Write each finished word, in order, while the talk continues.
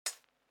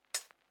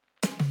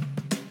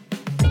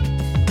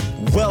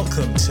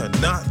Welcome to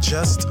Not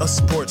Just a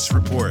Sports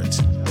Report.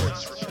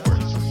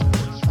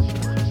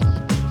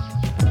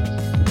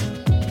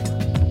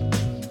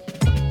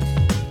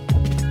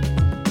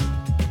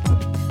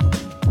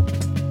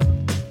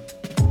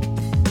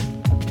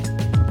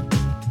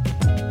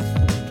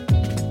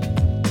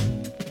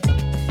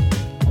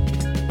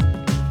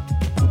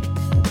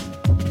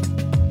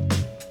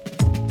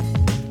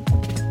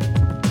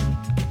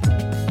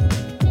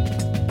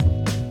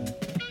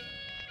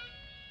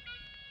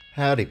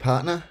 Howdy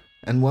partner,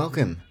 and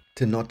welcome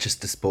to Not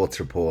Just a Sports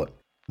Report.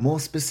 More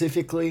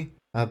specifically,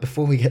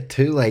 before we get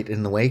too late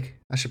in the week,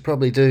 I should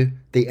probably do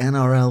the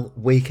NRL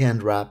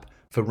weekend wrap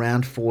for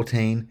round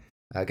 14.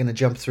 Going to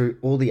jump through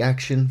all the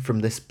action from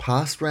this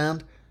past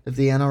round of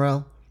the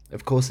NRL.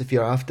 Of course, if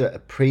you're after a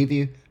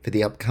preview for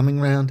the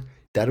upcoming round,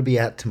 that'll be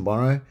out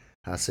tomorrow,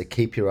 so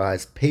keep your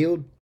eyes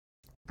peeled.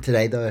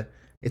 Today though,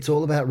 it's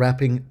all about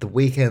wrapping the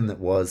weekend that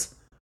was.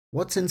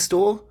 What's in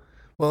store?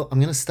 Well, I'm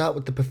going to start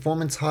with the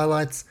performance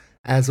highlights,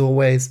 as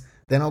always.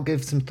 Then I'll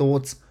give some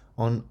thoughts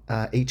on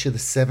each of the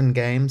 7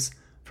 games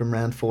from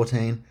round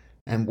 14.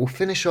 And we'll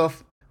finish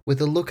off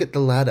with a look at the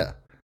ladder,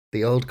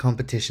 the old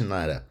competition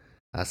ladder.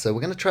 So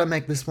we're going to try and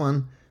make this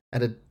one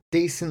at a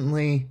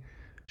decently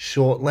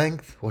short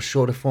length or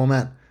shorter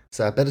format.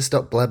 So I better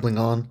stop blabbling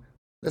on.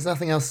 There's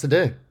nothing else to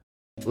do.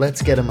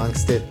 Let's get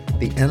amongst it.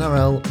 The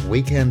NRL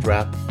weekend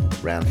wrap,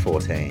 round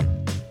 14.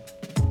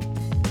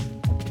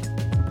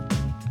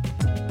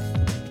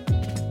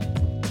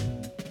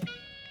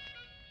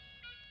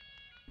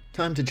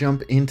 Time to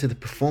jump into the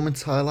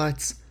performance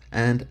highlights,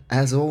 and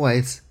as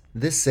always,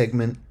 this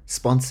segment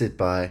sponsored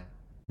by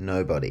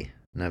nobody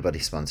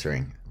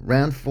sponsoring.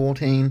 Round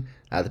 14,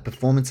 the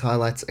performance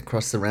highlights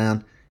across the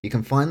round. You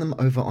can find them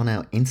over on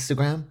our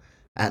Instagram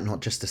at Not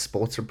Just a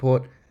Sports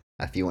Report.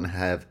 If you want to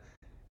have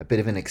a bit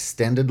of an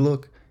extended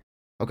look,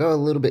 I'll go a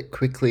little bit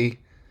quickly,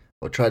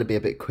 or try to be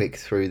a bit quick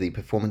through the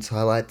performance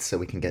highlights so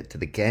we can get to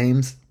the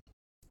games.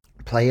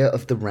 Player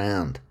of the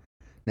round.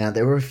 Now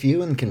there were a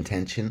few in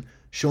contention.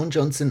 Shaun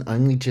Johnson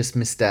only just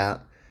missed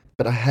out,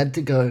 but I had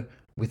to go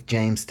with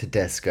James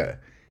Tedesco.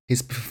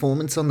 His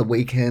performance on the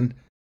weekend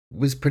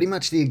was pretty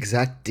much the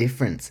exact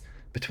difference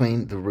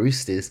between the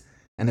Roosters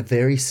and a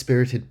very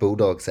spirited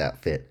Bulldogs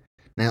outfit.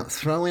 Now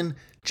throw in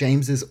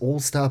James's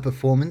all-star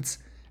performance,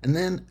 and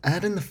then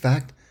add in the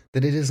fact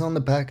that it is on the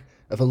back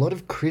of a lot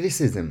of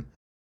criticism.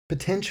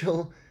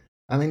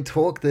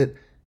 Talk that,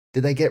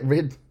 did they get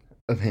rid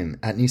of him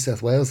at New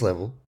South Wales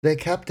level? Their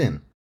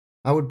captain.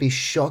 I would be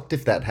shocked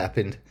if that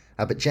happened.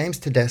 But James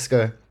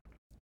Tedesco,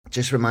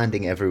 just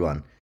reminding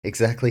everyone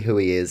exactly who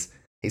he is.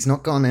 He's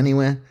not gone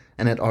anywhere,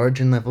 and at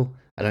Origin level,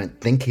 I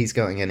don't think he's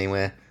going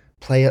anywhere.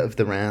 Player of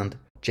the round,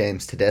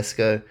 James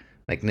Tedesco,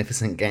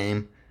 magnificent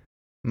game.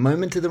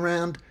 Moment of the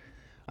round,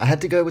 I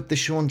had to go with the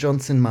Shaun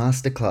Johnson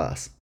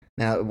masterclass.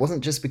 Now, it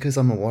wasn't just because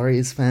I'm a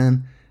Warriors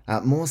fan,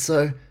 more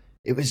so,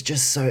 it was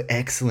just so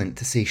excellent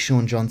to see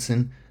Shaun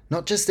Johnson,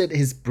 not just at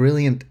his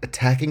brilliant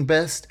attacking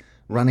best,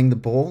 running the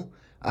ball,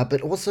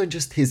 but also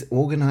just his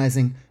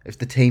organising of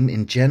the team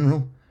in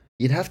general.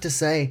 You'd have to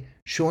say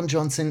Shaun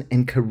Johnson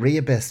in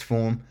career best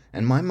form,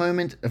 and my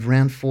moment of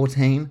round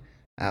 14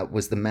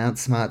 was the Mount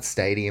Smart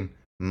Stadium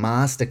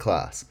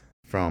masterclass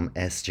from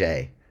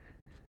SJ.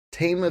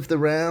 Team of the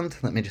round,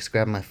 let me just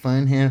grab my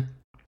phone here.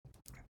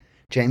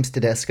 James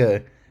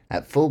Tedesco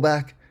at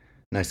fullback,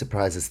 no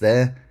surprises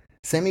there.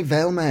 Semi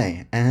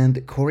Vailme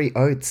and Corey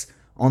Oates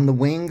on the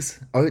wings.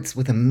 Oates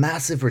with a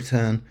massive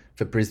return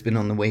for Brisbane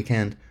on the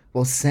weekend,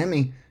 while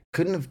Semi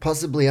couldn't have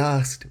possibly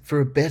asked for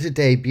a better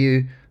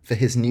debut for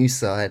his new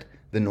side,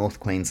 the North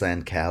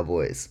Queensland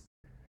Cowboys.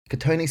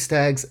 Katoni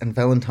Staggs and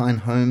Valentine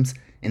Holmes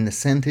in the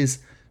centres,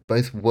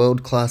 both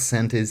world-class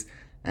centres,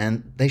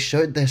 and they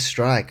showed their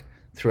strike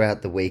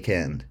throughout the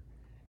weekend.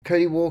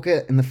 Cody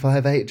Walker in the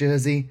 5'8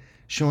 jersey,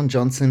 Shaun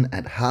Johnson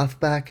at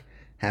halfback,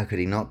 how could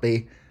he not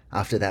be,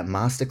 after that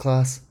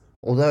masterclass?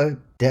 Although,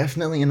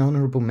 definitely an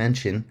honourable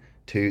mention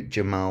to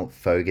Jamal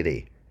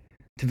Fogarty.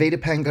 Tavita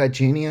Pangai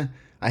Jr.,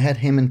 I had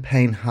him and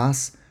Payne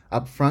Haas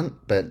up front,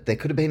 but there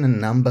could have been a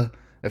number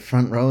of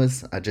front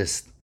rowers. I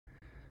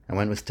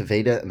went with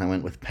Tavita and I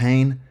went with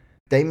Payne.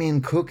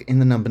 Damien Cook in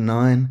the number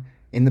 9.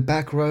 In the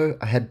back row,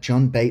 I had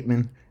John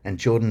Bateman and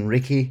Jordan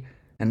Ricky.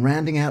 And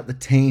rounding out the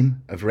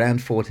team of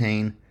round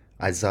 14,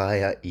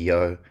 Isaiah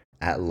Yeo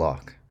at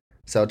lock.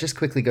 So I'll just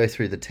quickly go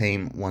through the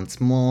team once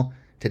more.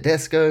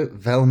 Tedesco,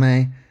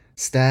 Valme,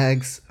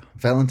 Staggs,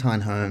 Valentine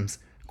Holmes,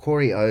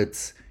 Corey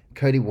Oates,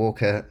 Cody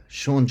Walker,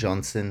 Shaun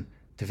Johnson,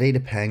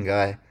 Tavita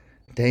Pangai,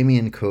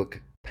 Damien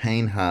Cook,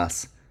 Payne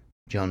Haas,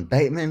 John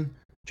Bateman,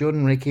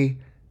 Jordan Ricky,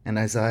 and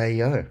Isaiah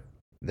Yeo.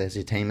 There's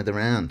your team of the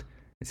round.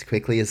 As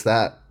quickly as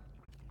that.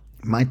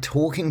 My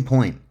talking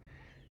point.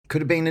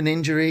 Could have been an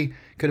injury,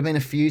 could have been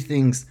a few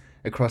things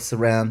across the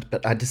round,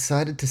 but I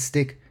decided to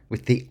stick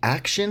with the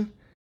action.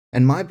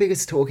 And my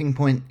biggest talking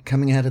point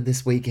coming out of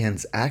this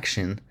weekend's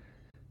action,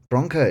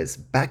 Broncos,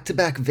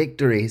 back-to-back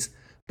victories.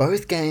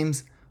 Both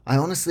games, I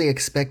honestly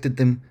expected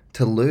them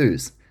to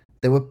lose.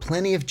 There were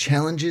plenty of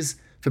challenges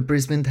for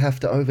Brisbane to have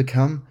to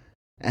overcome,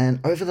 And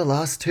over the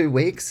last 2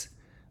 weeks,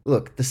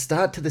 look, the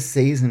start to the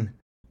season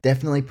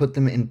definitely put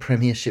them in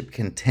premiership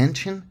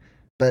contention,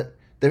 but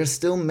there are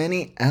still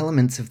many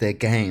elements of their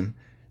game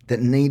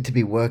that need to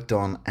be worked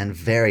on and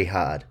very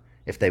hard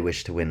if they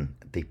wish to win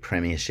the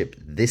premiership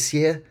this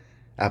year.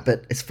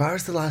 But as far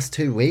as the last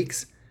 2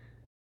 weeks,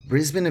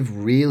 Brisbane have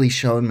really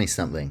shown me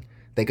something.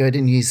 They go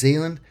to New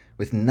Zealand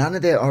with none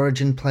of their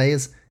origin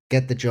players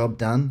get the job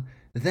done.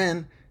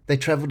 Then they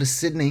travel to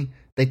Sydney.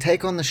 They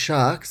take on the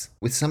Sharks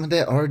with some of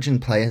their origin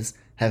players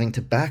having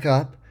to back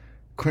up.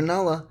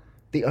 Cronulla,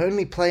 the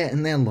only player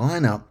in their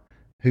lineup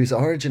who's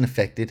origin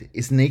affected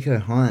is Nico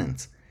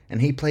Hines,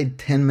 and he played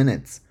 10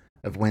 minutes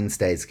of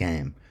Wednesday's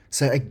game.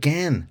 So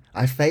again,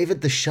 I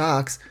favoured the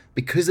Sharks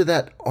because of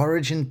that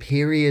origin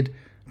period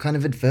kind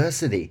of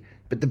adversity.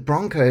 But the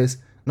Broncos,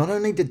 not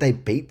only did they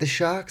beat the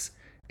Sharks,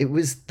 it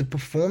was the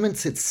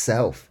performance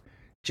itself.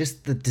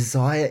 Just the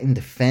desire in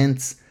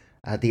defence,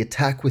 the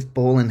attack with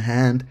ball in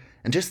hand,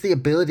 and just the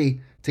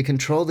ability to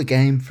control the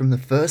game from the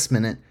first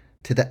minute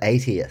to the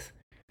 80th.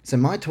 So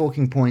my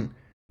talking point,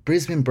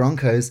 Brisbane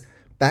Broncos,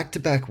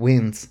 back-to-back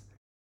wins.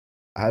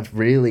 There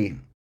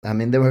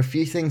were a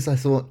few things I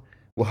thought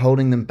were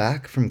holding them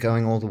back from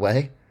going all the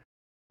way.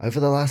 Over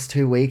the last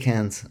 2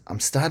 weekends, I'm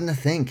starting to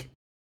think,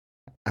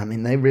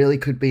 they really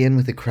could be in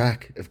with a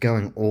crack of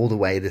going all the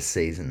way this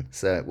season.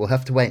 So we'll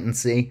have to wait and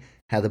see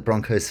how the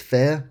Broncos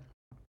fare.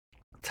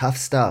 Tough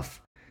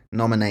stuff.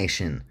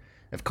 Nomination.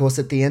 Of course,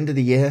 at the end of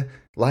the year,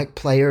 like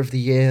Player of the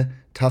Year,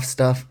 Tough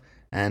Stuff,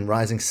 and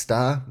Rising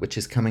Star, which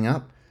is coming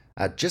up,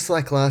 just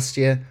like last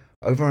year,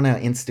 over on our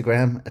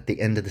Instagram at the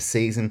end of the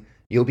season,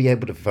 you'll be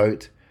able to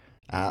vote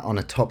on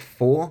a top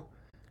 4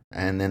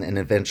 and then an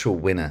eventual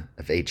winner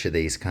of each of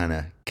these kind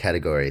of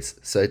categories.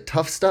 So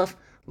Tough Stuff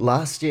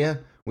last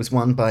year was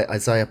won by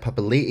Isaiah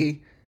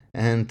Papali'i,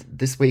 and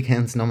this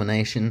weekend's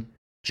nomination,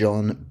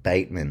 John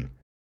Bateman.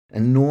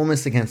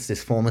 Enormous against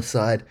his former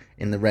side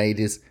in the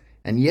Raiders,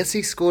 and yes,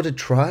 he scored a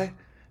try,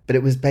 but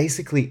it was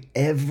basically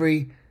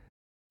every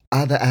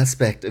other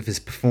aspect of his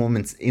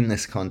performance in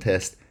this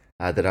contest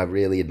that I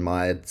really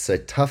admired. So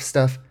Tough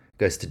Stuff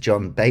goes to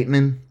John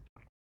Bateman.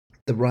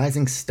 The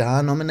Rising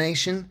Star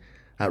nomination,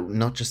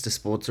 not just a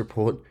sports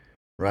report,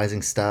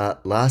 Rising Star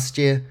last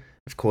year,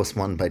 of course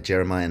won by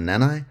Jeremiah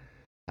Nanai.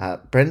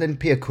 Brendan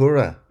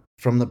Piakura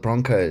from the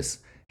Broncos.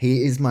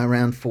 He is my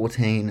round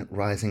 14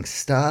 Rising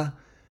Star.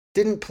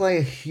 Didn't play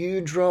a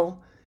huge role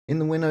in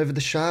the win over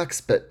the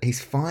Sharks, but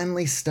he's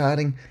finally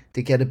starting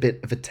to get a bit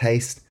of a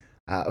taste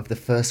of the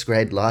first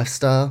grade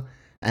lifestyle.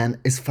 And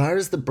as far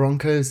as the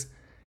Broncos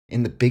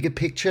in the bigger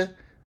picture,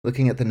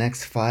 looking at the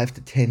next 5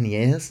 to 10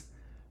 years,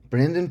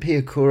 Brendan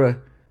Piakura,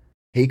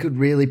 he could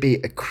really be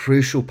a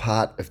crucial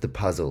part of the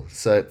puzzle.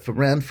 So for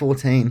round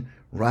 14,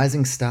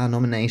 Rising Star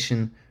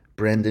nomination,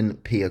 Brendan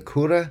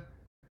Piakura.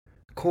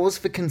 Cause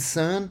for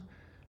concern,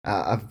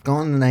 I've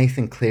gone the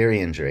Nathan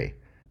Cleary injury.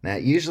 Now,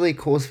 usually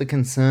cause for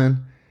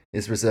concern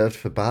is reserved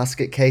for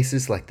basket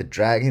cases like the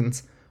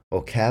Dragons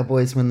or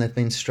Cowboys when they've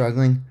been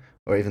struggling,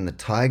 or even the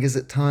Tigers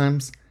at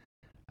times.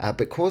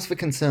 But cause for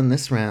concern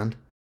this round,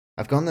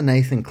 I've gone the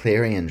Nathan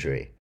Cleary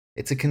injury.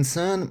 It's a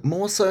concern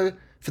more so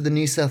for the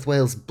New South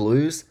Wales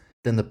Blues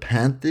than the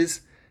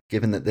Panthers,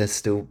 given that there's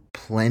still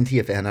plenty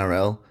of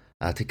NRL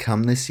to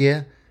come this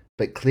year.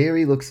 But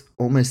Cleary looks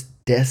almost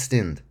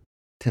destined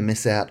to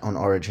miss out on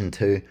Origin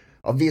 2.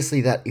 Obviously,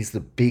 that is the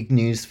big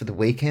news for the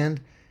weekend.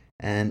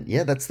 And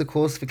yeah, that's the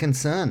cause for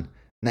concern.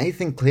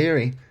 Nathan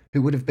Cleary,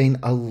 who would have been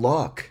a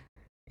lock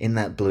in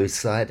that Blues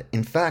side.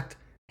 In fact,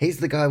 he's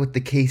the guy with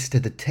the keys to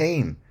the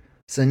team.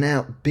 So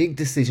now, big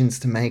decisions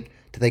to make.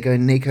 Do they go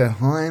Nico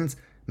Hines?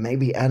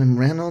 Maybe Adam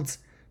Reynolds?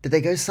 Do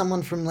they go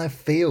someone from left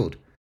field?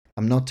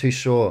 I'm not too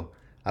sure.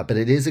 But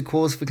it is a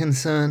cause for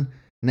concern.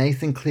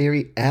 Nathan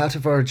Cleary out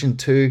of Origin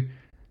 2.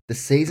 The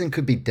season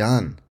could be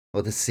done,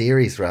 or the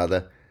series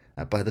rather,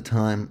 by the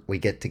time we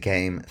get to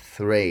Game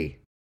 3.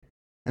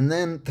 And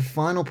then the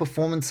final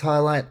performance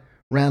highlight,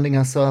 rounding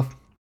us off,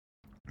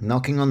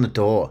 knocking on the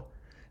door.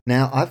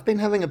 Now, I've been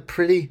having a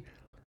pretty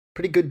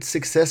good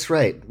success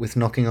rate with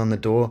knocking on the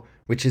door,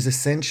 which is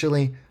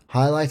essentially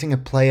highlighting a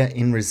player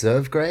in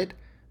reserve grade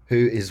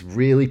who is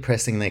really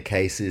pressing their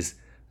cases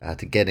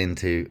to get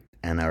into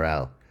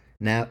NRL.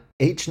 Now,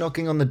 each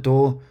knocking on the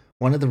door,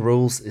 one of the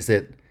rules is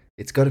that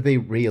it's got to be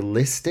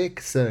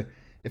realistic. So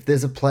if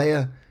there's a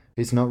player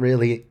who's not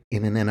really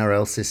in an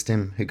NRL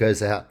system who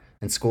goes out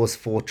and scores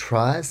 4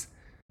 tries,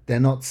 they're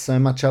not so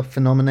much up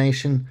for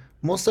nomination.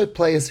 More so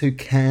players who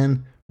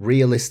can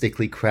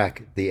realistically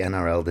crack the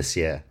NRL this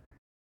year.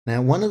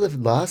 Now, one of the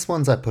last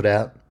ones I put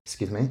out,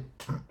 Junior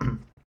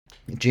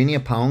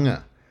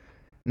Paonga.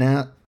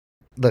 Now,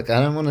 look,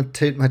 I don't want to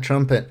toot my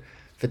trumpet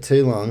for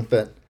too long,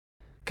 but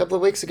a couple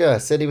of weeks ago I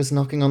said he was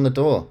knocking on the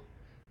door.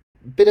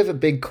 Bit of a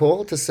big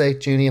call to say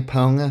Junior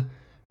Paonga,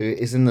 who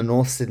is in the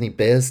North Sydney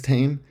Bears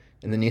team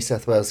in the New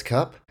South Wales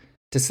Cup,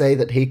 to say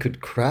that he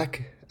could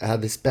crack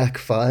this back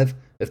 5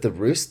 of the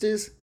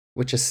Roosters,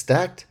 which are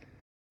stacked.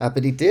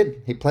 But he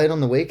did. He played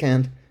on the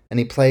weekend, and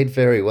he played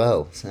very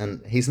well.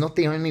 And he's not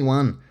the only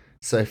one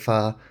so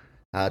far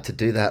to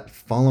do that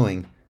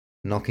following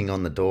knocking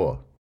on the door.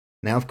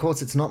 Now, of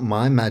course, it's not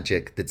my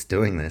magic that's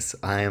doing this.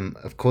 I am,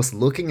 of course,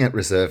 looking at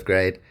reserve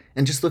grade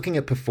and just looking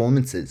at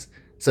performances.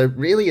 So,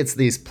 really, it's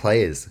these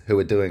players who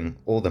are doing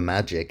all the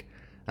magic.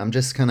 I'm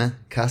just kind of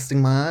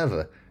casting my eye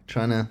over,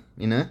 trying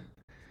to,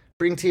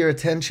 bring to your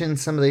attention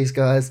some of these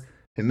guys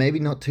who may be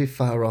not too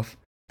far off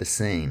the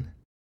scene.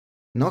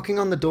 Knocking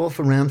on the door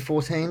for round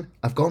 14,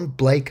 I've gone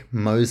Blake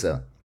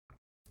Mozer.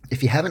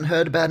 If you haven't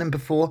heard about him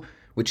before,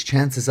 which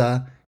chances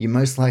are you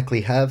most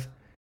likely have,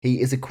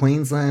 he is a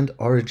Queensland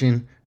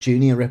Origin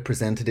junior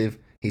representative.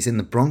 He's in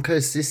the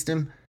Broncos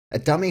system, a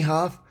dummy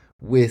half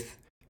with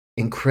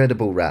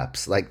incredible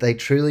raps. Like, they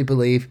truly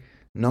believe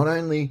not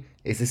only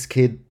is this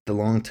kid the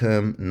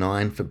long-term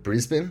 9 for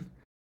Brisbane,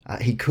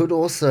 he could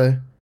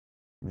also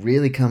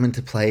really come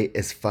into play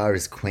as far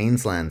as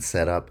Queensland's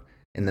set up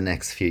in the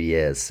next few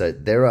years. So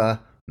there are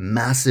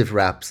massive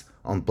raps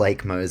on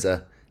Blake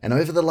Mozer, and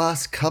over the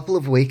last couple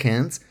of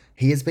weekends,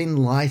 he has been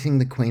lighting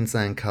the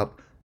Queensland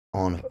Cup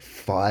on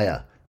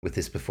fire with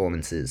his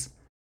performances.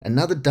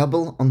 Another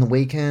double on the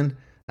weekend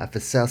for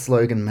South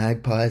Logan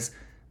Magpies.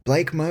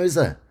 Blake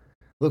Mozer.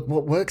 Look,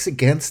 what works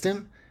against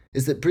him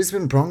is that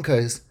Brisbane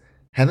Broncos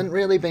haven't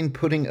really been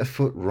putting a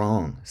foot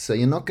wrong. So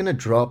you're not going to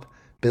drop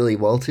Billy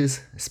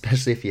Walters,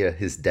 especially if you're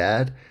his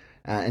dad,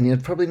 and you're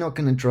probably not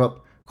going to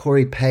drop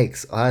Corey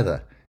Pakes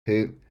either,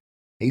 who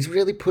he's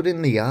really put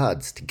in the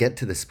yards to get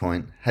to this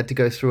point, had to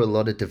go through a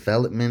lot of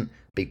development,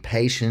 be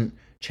patient,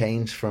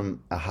 change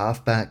from a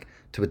halfback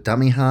to a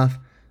dummy half.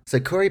 So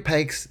Corey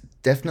Pakes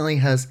definitely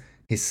has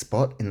his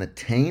spot in the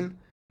team,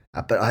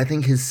 but I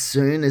think as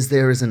soon as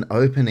there is an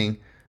opening,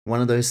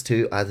 one of those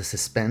two either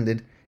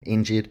suspended,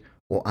 injured,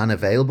 or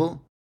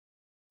unavailable,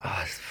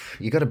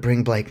 you got to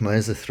bring Blake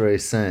Mozer through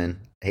soon.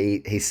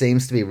 He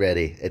seems to be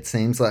ready. It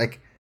seems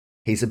like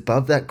he's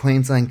above that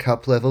Queensland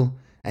Cup level.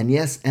 And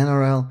yes,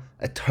 NRL,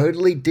 a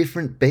totally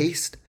different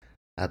beast,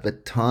 but the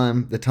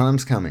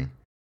time's coming.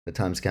 The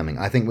time's coming.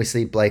 I think we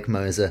see Blake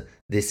Mozer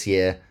this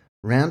year.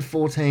 Round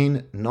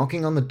 14,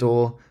 knocking on the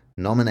door,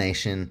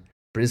 nomination,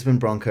 Brisbane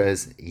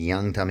Broncos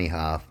young dummy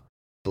half,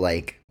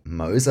 Blake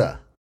Mozer.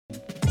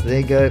 So there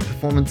you go,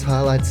 performance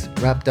highlights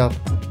wrapped up,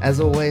 as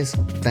always,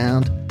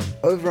 found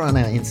over on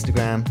our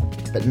Instagram.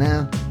 But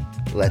now,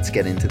 let's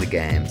get into the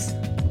games.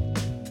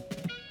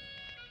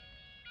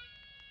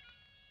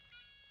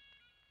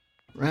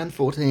 Round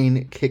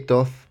 14 kicked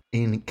off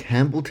in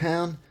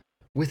Campbelltown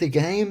with a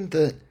game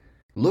that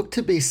looked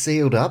to be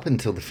sealed up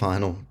until the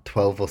final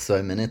 12 or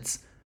so minutes.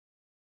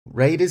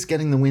 Raiders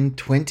getting the win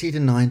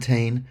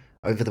 20-19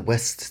 over the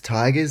West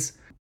Tigers.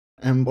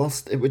 And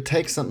whilst it would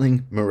take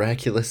something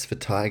miraculous for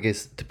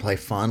Tigers to play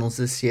finals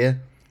this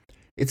year,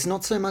 it's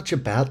not so much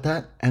about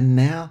that. And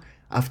now,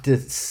 after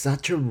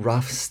such a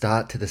rough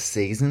start to the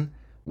season,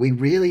 we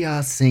really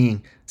are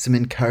seeing some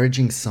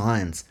encouraging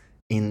signs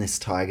in this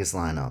Tigers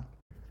lineup.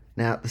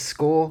 Now, the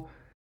score,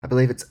 I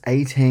believe it's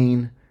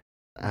 18-0.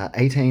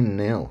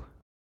 18-0.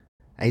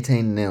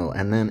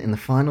 And then in the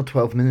final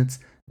 12 minutes,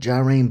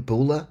 Jareen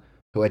Bula,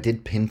 who I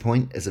did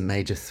pinpoint as a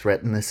major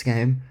threat in this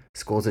game,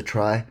 scores a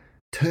try.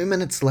 2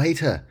 minutes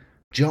later,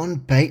 John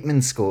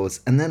Bateman scores,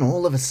 and then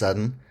all of a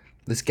sudden,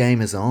 this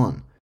game is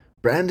on.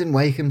 Brandon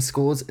Wakeham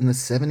scores in the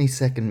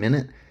 72nd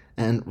minute,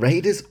 and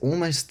Raiders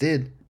almost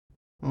did,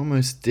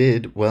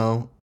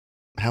 well,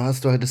 how else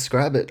do I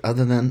describe it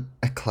other than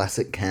a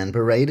classic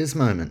Canberra Raiders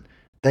moment?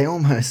 They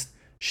almost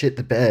shit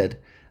the bed.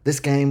 This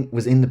game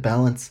was in the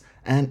balance,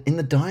 and in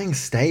the dying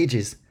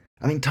stages,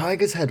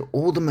 Tigers had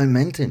all the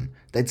momentum.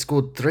 They'd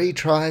scored 3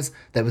 tries,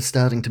 they were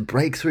starting to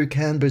break through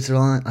Canberra's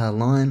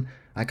line.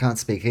 I can't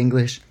speak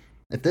English.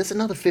 If there's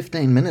another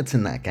 15 minutes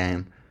in that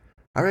game,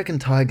 I reckon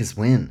Tigers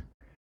win.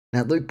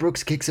 Now, Luke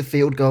Brooks kicks a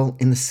field goal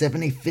in the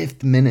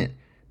 75th minute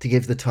to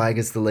give the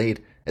Tigers the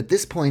lead. At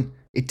this point,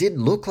 it did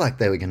look like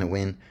they were going to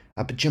win,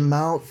 but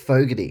Jamal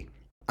Fogarty,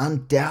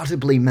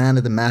 undoubtedly man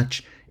of the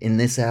match in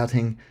this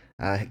outing,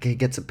 he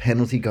gets a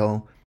penalty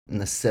goal in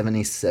the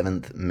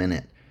 77th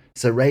minute.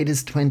 So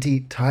Raiders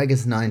 20,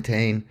 Tigers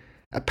 19.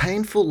 A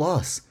painful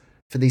loss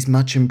for these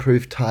much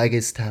improved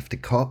Tigers to have to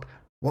cop,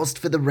 whilst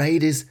for the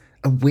Raiders,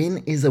 a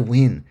win is a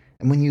win.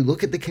 And when you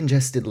look at the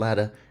congested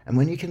ladder, and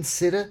when you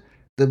consider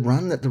the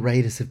run that the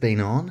Raiders have been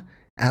on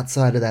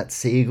outside of that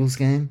Sea-Eagles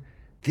game,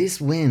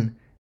 this win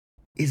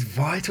is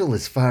vital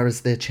as far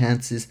as their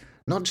chances,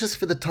 not just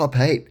for the top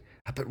 8,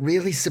 but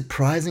really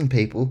surprising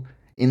people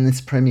in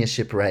this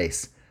premiership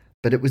race.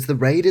 But it was the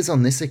Raiders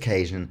on this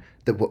occasion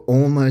that were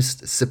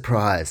almost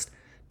surprised.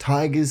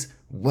 Tigers,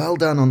 well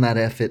done on that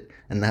effort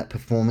and that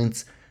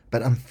performance,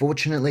 but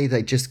unfortunately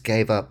they just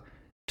gave up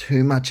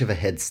too much of a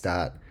head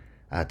start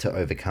to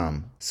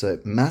overcome. So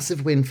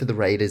massive win for the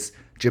Raiders.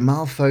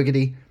 Jamal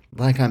Fogarty,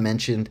 like I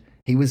mentioned,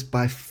 he was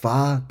by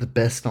far the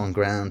best on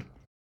ground.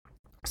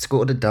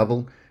 Scored a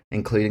double,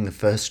 including the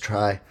first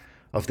try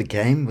of the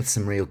game with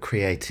some real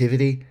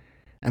creativity.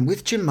 And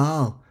with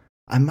Jamal,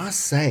 I must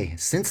say,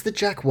 since the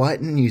Jack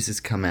Whiten news has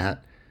come out,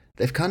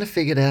 they've kind of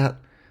figured out,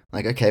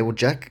 like, okay, well,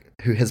 Jack,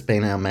 who has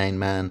been our main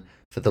man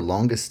for the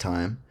longest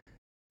time,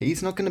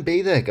 he's not going to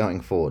be there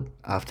going forward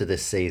after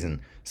this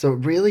season. So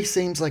it really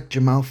seems like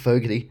Jamal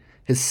Fogarty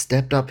has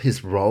stepped up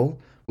his role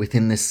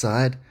within this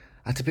side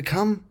to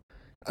become,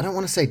 I don't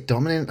want to say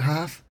dominant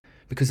half,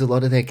 because a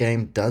lot of their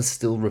game does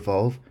still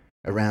revolve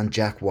around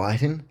Jack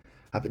Whiten.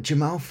 But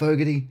Jamal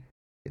Fogarty,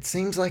 it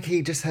seems like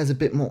he just has a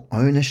bit more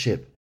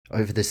ownership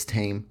over this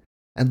team.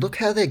 And look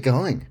how they're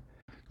going.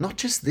 Not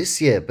just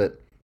this year,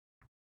 but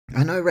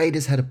I know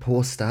Raiders had a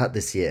poor start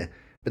this year,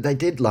 but they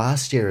did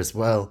last year as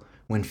well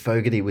when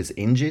Fogarty was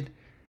injured.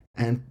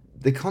 And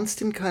the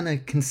constant kind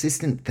of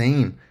consistent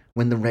theme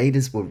when the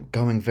Raiders were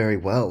going very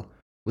well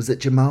was that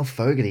Jamal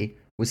Fogarty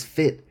was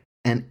fit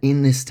and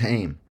in this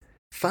team.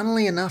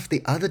 Funnily enough,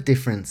 the other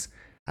difference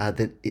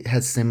that it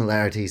has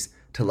similarities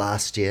to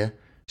last year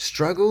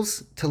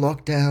struggles to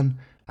lock down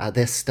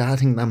their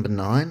starting number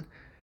 9,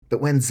 but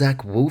when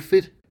Zach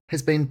Wolford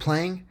has been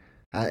playing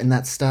in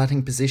that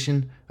starting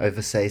position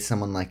over, say,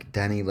 someone like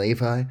Danny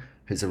Levi,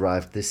 who's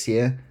arrived this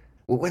year,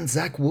 well, when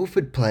Zach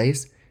Wolford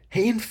plays,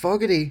 he and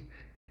Fogarty,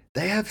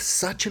 they have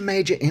such a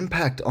major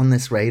impact on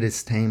this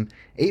Raiders team,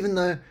 even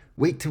though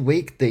week to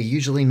week they're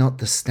usually not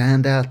the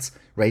standouts.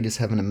 Raiders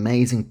have an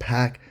amazing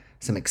pack,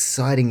 some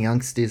exciting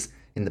youngsters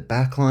in the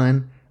back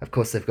line. Of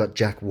course, they've got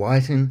Jack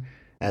Whiten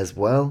as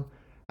well.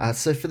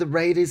 So for the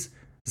Raiders,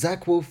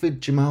 Zach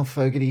Wolford, Jamal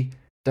Fogarty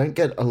don't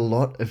get a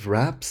lot of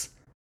raps,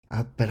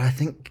 but I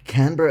think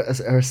Canberra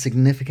are a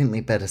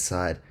significantly better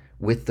side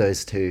with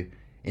those two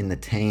in the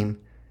team.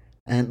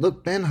 And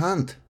look, Ben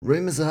Hunt,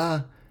 rumours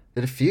are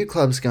that a few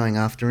clubs going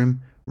after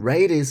him,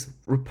 Raiders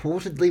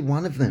reportedly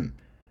one of them.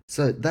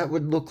 So that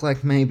would look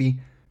like maybe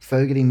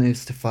Fogarty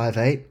moves to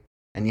 5'8",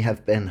 and you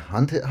have Ben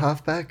Hunt at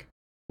halfback,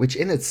 which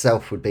in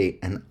itself would be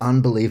an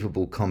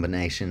unbelievable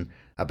combination.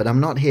 But I'm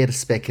not here to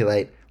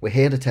speculate. We're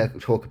here to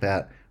talk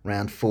about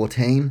round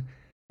 14,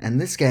 and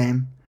this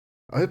game,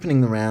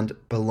 opening the round,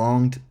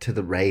 belonged to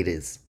the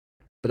Raiders.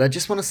 But I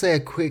just want to say a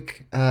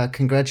quick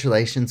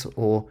congratulations,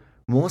 or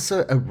more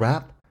so a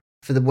rap,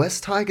 for the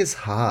West Tigers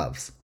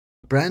halves.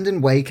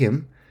 Brandon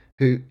Wakeham,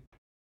 who,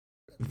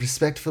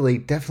 respectfully,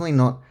 definitely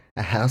not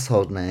a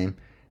household name,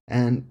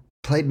 and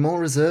played more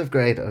reserve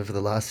grade over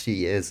the last few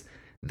years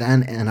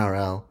than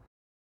NRL.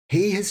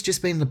 He has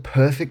just been the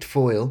perfect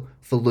foil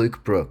for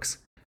Luke Brooks.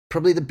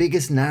 Probably the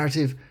biggest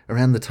narrative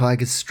around the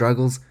Tigers'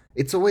 struggles,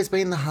 it's always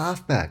been the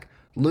halfback,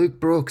 Luke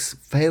Brooks,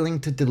 failing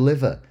to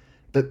deliver.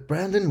 But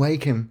Brandon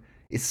Wakeham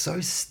is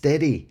so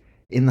steady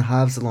in the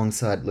halves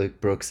alongside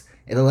Luke Brooks.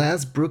 It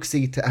allows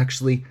Brooksy to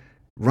actually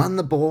run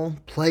the ball,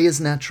 play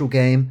his natural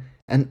game,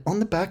 and on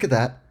the back of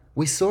that,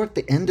 we saw at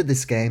the end of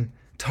this game,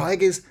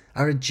 Tigers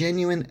are a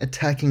genuine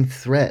attacking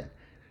threat.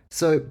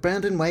 So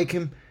Brandon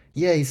Wakeham,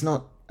 yeah, he's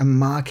not a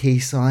marquee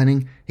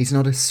signing, he's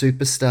not a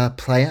superstar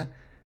player,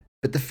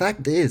 but the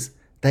fact is,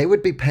 they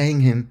would be paying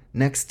him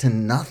next to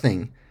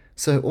nothing.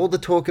 So all the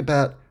talk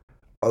about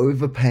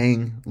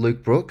overpaying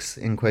Luke Brooks,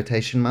 in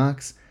quotation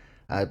marks,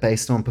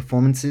 based on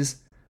performances,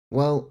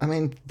 well, I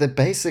mean, they're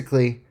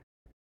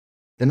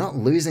not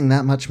losing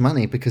that much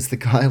money because the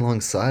guy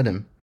alongside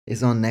him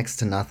is on next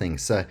to nothing.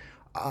 So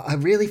I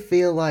really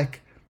feel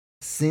like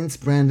since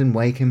Brandon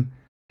Wakeham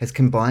has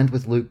combined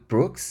with Luke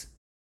Brooks,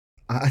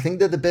 I think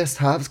they're the best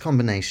halves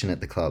combination at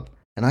the club.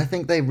 And I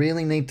think they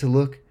really need to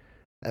look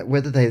at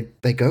whether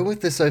they go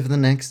with this over the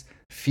next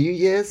few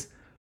years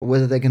or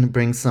whether they're going to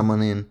bring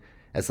someone in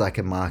as like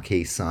a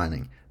marquee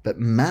signing. But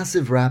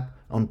massive rap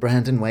on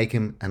Brandon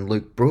Wakeham and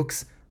Luke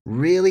Brooks.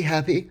 Really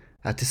happy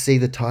to see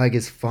the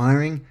Tigers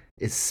firing,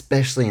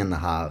 especially in the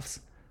halves.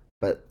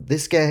 But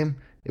this game,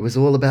 it was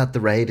all about the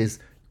Raiders.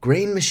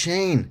 Green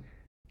Machine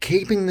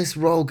keeping this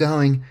roll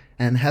going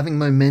and having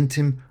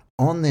momentum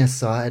on their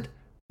side.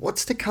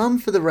 What's to come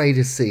for the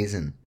Raiders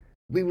season?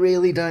 We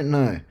really don't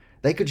know.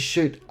 They could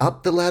shoot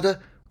up the ladder,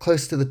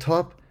 close to the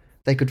top.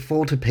 They could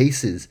fall to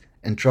pieces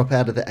and drop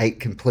out of the 8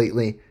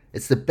 completely.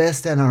 It's the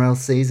best NRL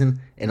season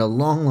in a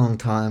long, long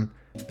time.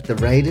 But the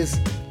Raiders,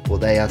 well,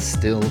 they are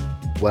still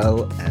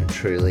well and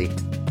truly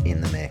in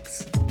the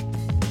mix.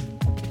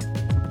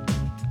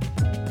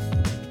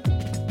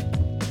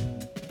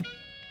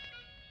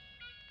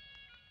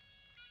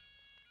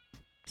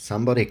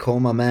 Somebody call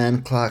my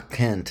man Clark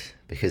Kent,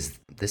 because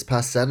this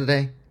past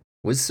Saturday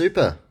was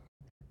super.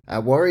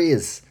 Our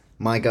Warriors,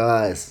 my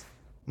guys,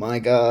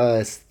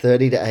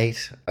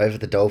 30-8 over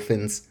the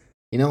Dolphins.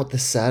 You know what the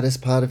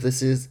saddest part of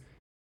this is?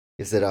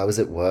 Is that I was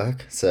at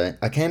work, so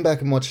I came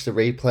back and watched the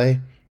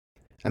replay.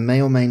 I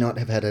may or may not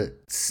have had a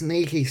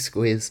sneaky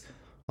squeeze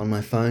on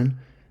my phone.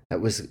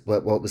 That was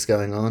what was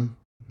going on,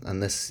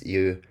 unless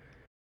you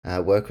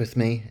work with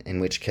me, in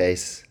which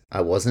case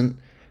I wasn't.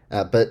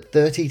 But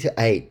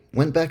 30-8,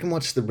 went back and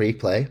watched the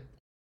replay.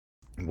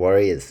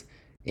 Warriors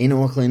in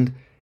Auckland,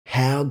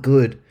 how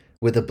good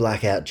were the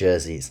blackout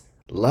jerseys?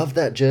 Love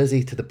that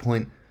jersey to the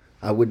point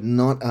I would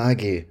not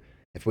argue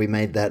if we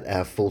made that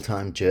our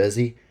full-time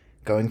jersey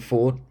going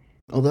forward.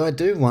 Although I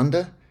do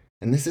wonder,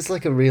 and this is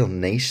like a real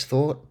niche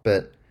thought,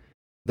 but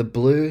the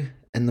blue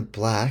and the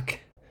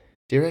black,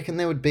 do you reckon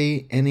there would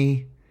be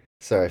any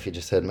Sorry if you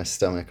just heard my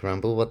stomach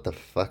rumble. What the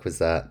fuck was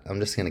that? I'm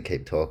just gonna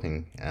keep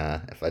talking.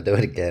 If I do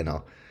it again,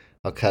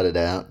 I'll cut it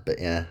out. But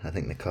yeah, I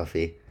think the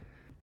coffee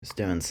is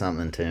doing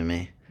something to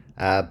me.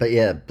 But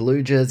yeah,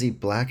 blue jersey,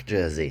 black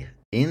jersey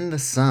in the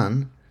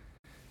sun.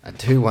 I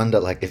do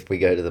wonder, like, if we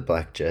go to the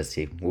black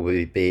jersey, will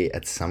we be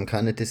at some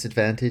kind of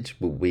disadvantage?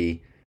 Will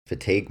we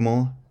fatigue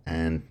more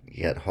and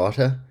get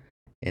hotter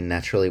in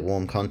naturally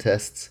warm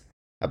contests?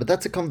 But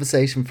that's a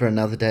conversation for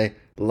another day.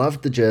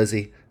 Loved the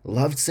jersey.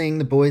 Loved seeing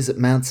the boys at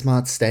Mount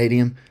Smart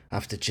Stadium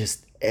after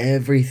just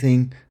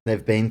everything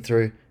they've been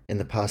through in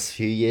the past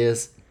few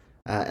years.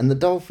 And the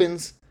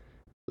Dolphins,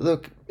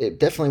 look, it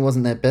definitely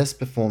wasn't their best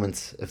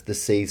performance of the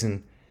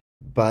season,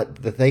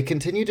 but that they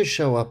continue to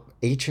show up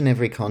each and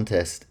every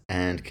contest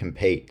and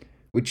compete,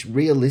 which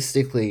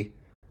realistically,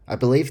 I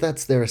believe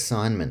that's their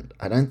assignment.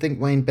 I don't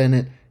think Wayne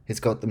Bennett has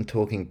got them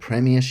talking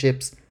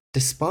premierships,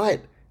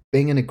 despite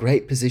being in a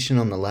great position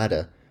on the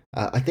ladder.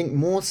 I think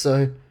more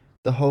so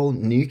the whole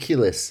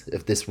nucleus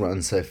of this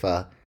run so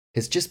far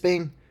has just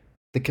been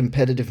the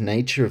competitive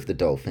nature of the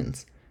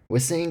Dolphins. We're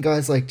seeing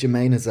guys like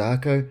Jermaine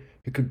Azarko,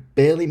 who could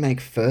barely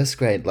make first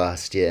grade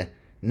last year.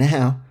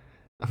 Now,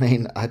 I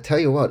mean, I tell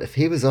you what, if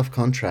he was off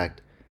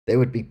contract, there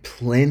would be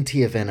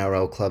plenty of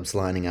NRL clubs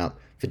lining up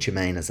for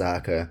Jermaine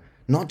Azarko.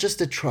 Not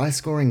just a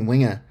try-scoring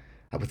winger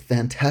with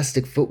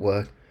fantastic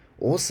footwork,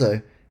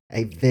 also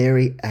a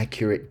very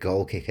accurate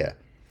goal kicker.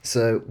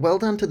 So, well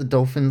done to the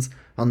Dolphins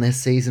on their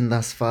season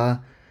thus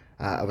far.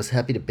 I was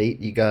happy to beat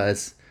you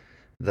guys,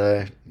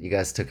 though you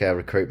guys took our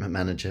recruitment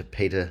manager,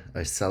 Peter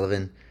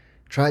O'Sullivan.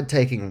 Tried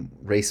taking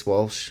Reece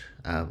Walsh,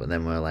 but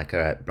then we were like,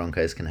 alright,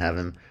 Broncos can have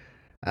him.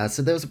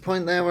 So there was a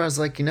point there where I was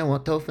like, you know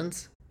what,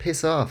 Dolphins?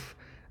 Piss off.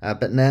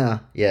 But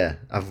now, yeah,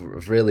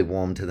 I've really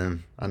warmed to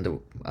them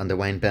under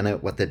Wayne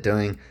Bennett, what they're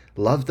doing.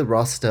 Love the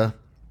roster.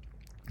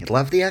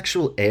 Love the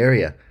actual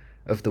area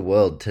of the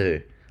world,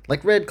 too.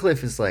 Like,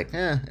 Redcliffe is like,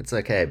 it's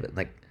okay, but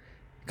like,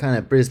 kind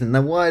of Brisbane,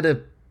 the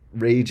wider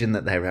region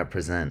that they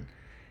represent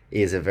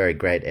is a very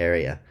great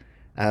area.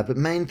 But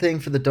main thing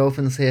for the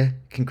Dolphins here,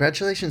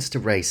 congratulations to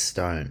Ray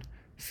Stone.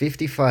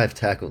 55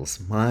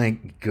 tackles, my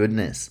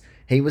goodness.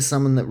 He was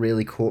someone that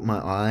really caught my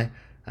eye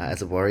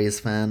as a Warriors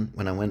fan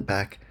when I went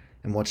back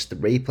and watched the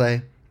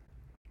replay.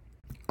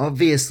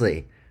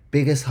 Obviously,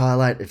 biggest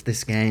highlight of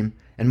this game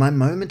and my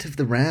moment of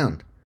the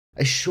round,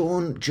 a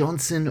Shaun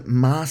Johnson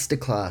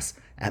masterclass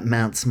at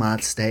Mount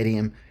Smart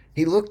Stadium.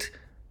 He looked,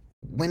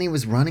 when he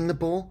was running the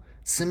ball,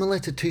 similar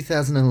to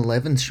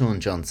 2011 Shaun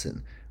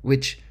Johnson,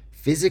 which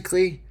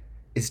physically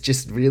is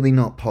just really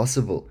not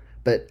possible.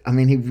 But, I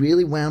mean, he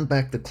really wound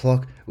back the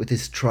clock with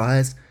his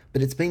tries,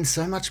 but it's been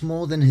so much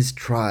more than his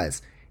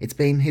tries. It's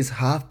been his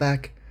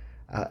halfback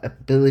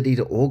ability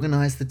to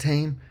organise the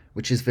team,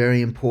 which is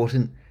very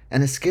important,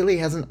 and a skill he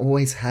hasn't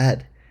always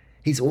had.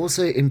 He's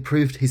also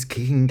improved his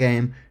kicking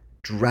game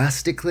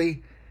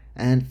drastically,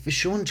 and for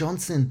Shaun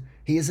Johnson,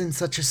 he is in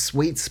such a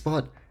sweet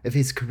spot of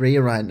his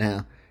career right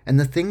now. And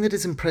the thing that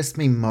has impressed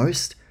me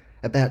most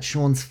about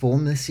Shaun's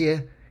form this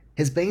year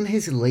has been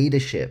his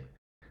leadership.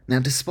 Now,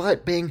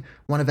 despite being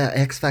one of our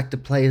X Factor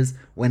players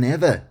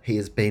whenever he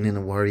has been in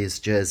a Warriors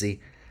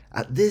jersey,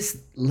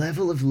 this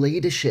level of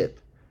leadership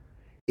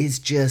is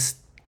just,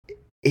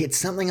 it's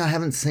something I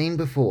haven't seen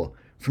before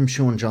from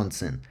Shaun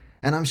Johnson.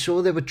 And I'm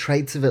sure there were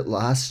traits of it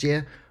last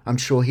year. I'm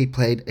sure he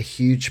played a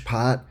huge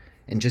part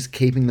in just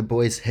keeping the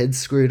boys' heads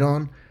screwed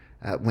on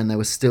when they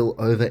were still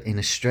over in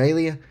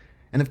Australia.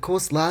 And of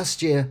course,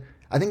 last year,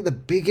 I think the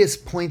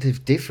biggest point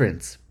of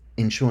difference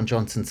in Shaun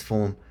Johnson's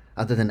form,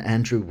 other than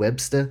Andrew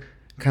Webster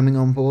coming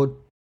on board,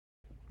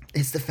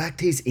 is the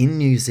fact he's in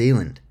New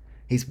Zealand.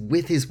 He's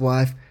with his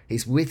wife,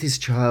 he's with his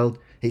child,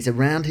 he's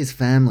around his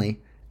family,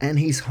 and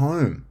he's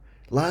home.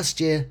 Last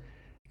year,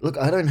 look,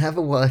 I don't have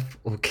a wife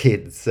or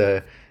kids,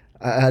 so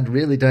I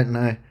really don't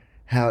know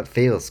how it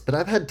feels. But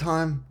I've had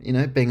time,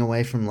 being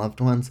away from loved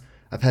ones.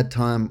 I've had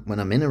time when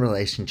I'm in a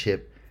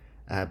relationship,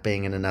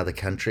 being in another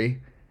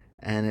country,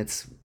 and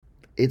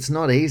it's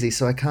not easy.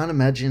 So I can't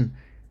imagine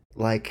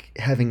like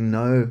having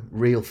no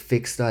real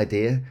fixed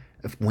idea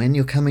of when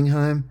you're coming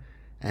home,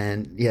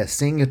 and yeah,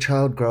 seeing your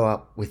child grow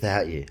up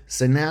without you.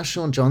 So now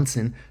Shaun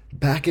Johnson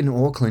back in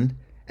Auckland,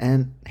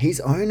 and he's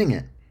owning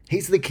it.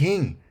 He's the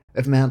king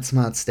of Mount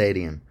Smart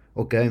Stadium,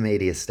 or Go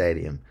Media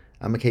Stadium.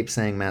 I'm gonna keep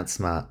saying Mount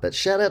Smart, but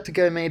shout out to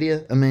Go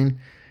Media. I mean,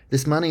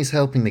 this money's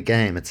helping the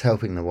game, it's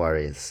helping the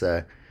Warriors,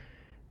 so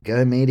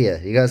Go Media.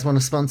 You guys want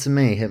to sponsor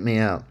me, hit me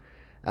out.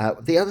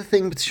 The other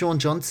thing with Shaun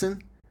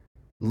Johnson,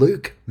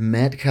 Luke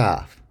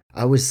Metcalf.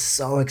 I was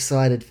so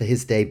excited for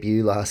his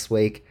debut last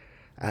week.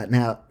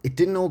 Now, it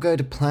didn't all go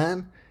to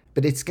plan,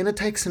 but it's going to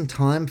take some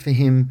time for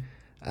him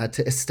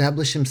to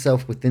establish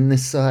himself within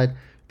this side,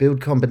 build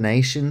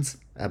combinations,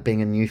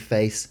 being a new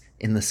face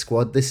in the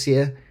squad this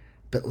year.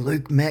 But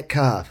Luke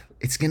Metcalf,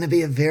 it's going to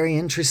be a very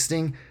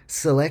interesting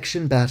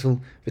selection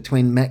battle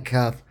between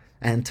Metcalf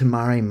and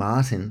Tamari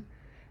Martin.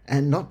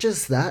 And not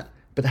just that,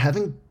 but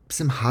having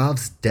some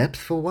halves depth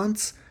for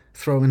once,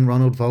 throw in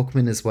Ronald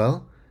Volkman as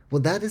well.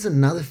 Well, that is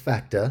another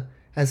factor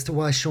as to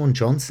why Shaun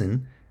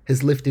Johnson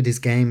has lifted his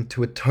game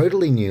to a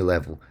totally new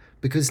level,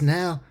 because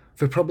now,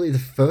 for probably the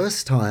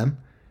first time,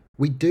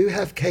 we do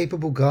have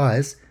capable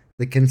guys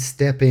that can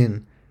step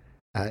in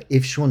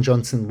if Shaun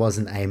Johnson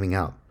wasn't aiming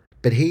up.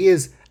 But he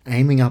is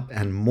aiming up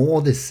and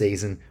more this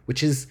season,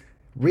 which is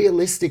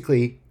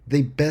realistically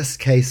the best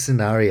case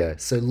scenario.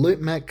 So Luke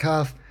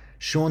Metcalf,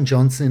 Shaun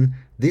Johnson,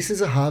 this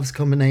is a halves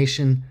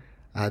combination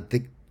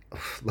that,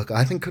 look,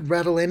 I think could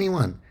rattle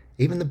anyone,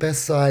 even the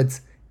best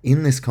sides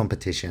in this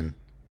competition.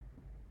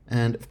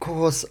 And of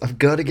course, I've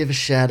got to give a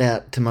shout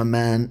out to my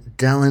man,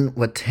 Dallin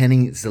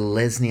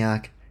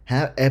Watene-Zelezniak.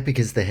 How epic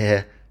is the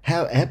hair?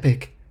 How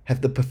epic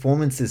have the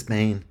performances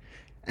been?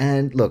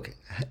 And look,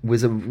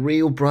 was a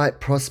real bright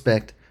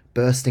prospect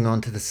bursting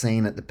onto the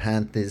scene at the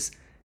Panthers.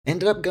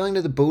 Ended up going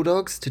to the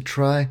Bulldogs to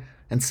try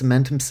and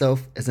cement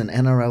himself as an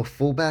NRL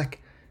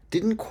fullback.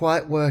 Didn't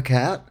quite work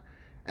out.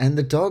 And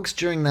the Dogs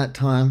during that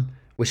time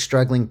were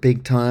struggling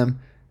big time.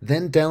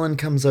 Then Dallin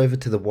comes over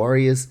to the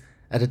Warriors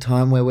at a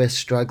time where we're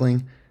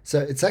struggling. So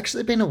it's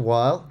actually been a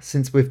while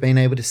since we've been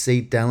able to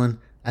see Dallin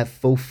at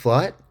full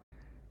flight.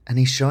 And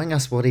he's showing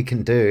us what he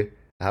can do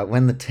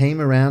when the team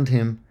around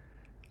him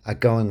are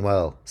going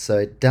well.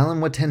 So Dallin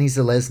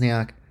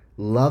Watene-Zelezniak,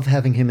 love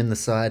having him in the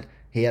side.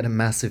 He had a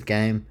massive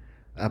game.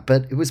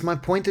 But it was my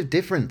point of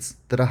difference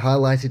that I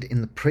highlighted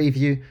in the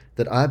preview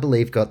that I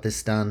believe got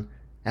this done,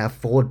 our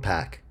forward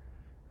pack.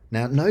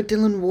 Now, no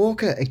Dylan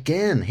Walker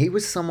again. He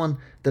was someone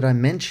that I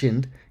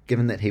mentioned,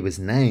 given that he was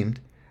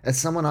named, as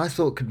someone I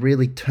thought could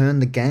really turn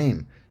the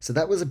game. So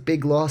that was a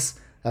big loss,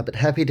 but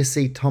happy to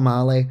see Tom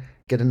Ale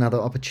get another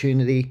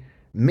opportunity.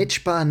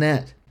 Mitch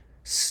Barnett.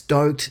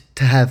 Stoked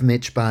to have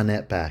Mitch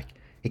Barnett back.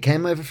 He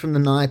came over from the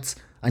Knights.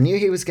 I knew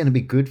he was going to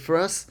be good for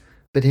us,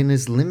 but in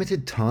his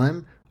limited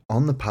time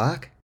on the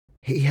park,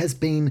 he has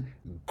been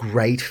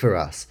great for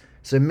us.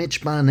 So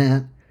Mitch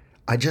Barnett,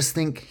 I just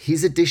think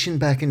his addition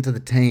back into the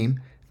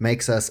team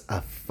makes us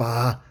a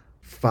far,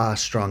 far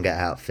stronger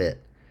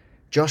outfit.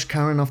 Josh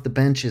Curran off the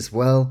bench as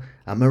well.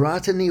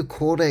 Marata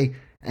Niokore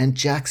and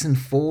Jackson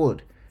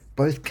Ford,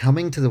 both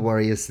coming to the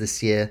Warriors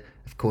this year.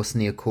 Of course,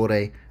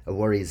 Niokore, a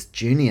Warriors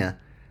junior.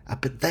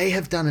 But they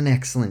have done an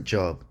excellent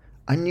job.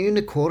 I knew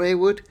Niokore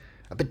would,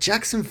 but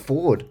Jackson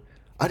Ford,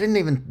 I didn't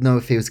even know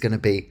if he was going to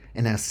be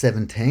in our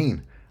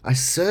 17. I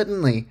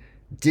certainly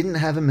didn't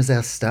have him as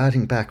our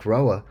starting back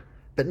rower.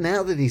 But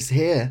now that he's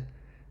here,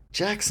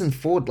 Jackson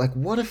Ford, like,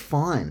 what a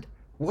find.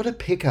 What a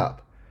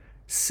pickup.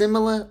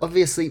 Similar,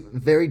 obviously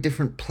very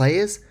different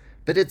players,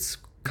 but it's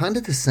kind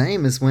of the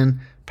same as when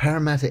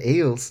Parramatta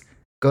Eels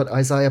got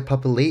Isaiah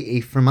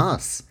Papali'i from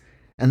us.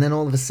 And then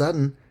all of a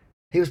sudden,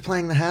 he was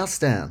playing the house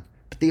down.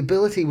 But the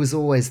ability was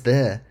always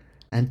there.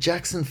 And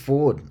Jackson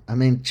Ford, I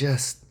mean,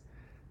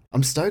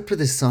 I'm stoked with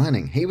his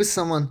signing. He was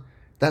someone,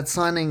 that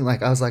signing,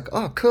 like, I was like,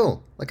 oh,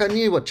 cool. Like, I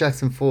knew what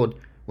Jackson Ford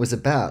was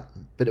about,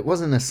 but it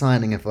wasn't a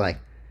signing of like,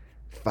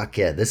 fuck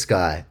yeah, this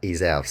guy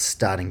is our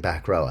starting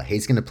back rower.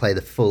 He's going to play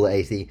the full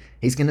 80.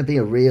 He's going to be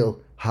a real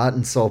heart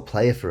and soul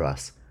player for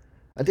us.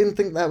 I didn't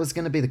think that was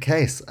going to be the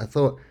case. I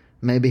thought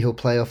maybe he'll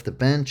play off the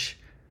bench.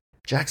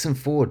 Jackson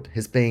Ford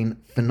has been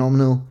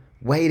phenomenal.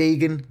 Wade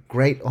Egan,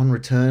 great on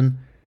return.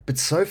 But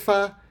so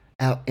far,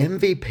 our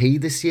MVP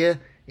this year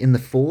in the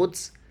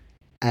forwards,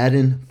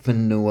 Addin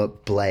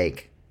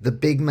Fonua-Blake. The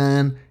big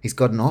man, he's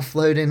got an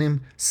offload in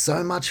him,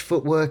 so much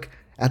footwork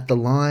at the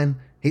line.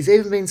 He's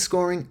even been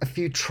scoring a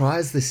few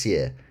tries this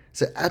year.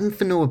 So Addin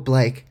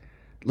Fonua-Blake,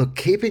 look,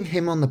 keeping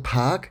him on the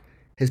park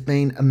has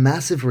been a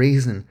massive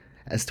reason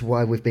as to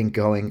why we've been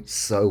going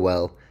so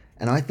well.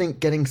 And I think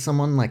getting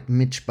someone like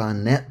Mitch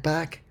Barnett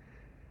back,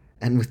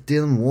 and with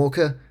Dylan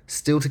Walker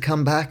still to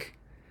come back,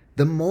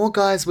 the more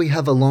guys we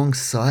have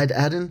alongside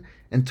Addin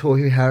and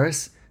Tohu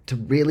Harris to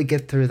really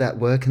get through that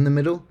work in the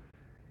middle,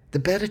 the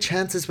better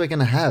chances we're going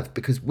to have,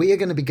 because we are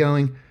going to be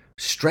going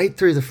straight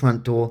through the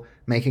front door,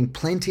 making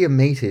plenty of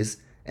meters,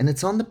 and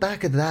it's on the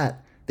back of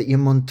that your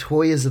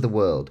Montoyas of the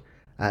world,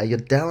 your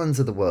Dallins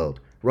of the world,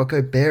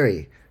 Rocco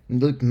Berry,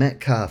 Luke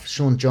Metcalf,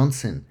 Shaun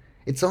Johnson,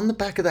 it's on the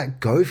back of that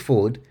go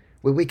forward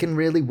where we can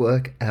really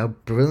work our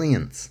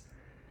brilliance.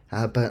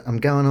 But I'm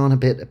going on a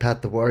bit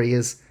about the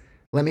Warriors.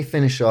 Let me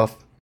finish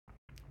off.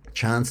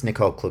 Chance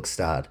Nicole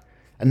Klukstad,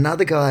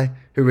 another guy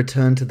who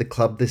returned to the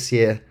club this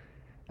year.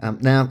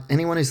 Now,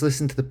 anyone who's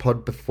listened to the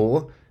pod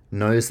before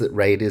knows that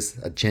Raiders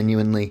are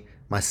genuinely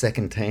my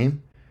second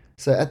team.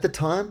 So at the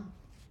time,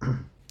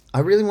 I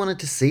really wanted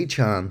to see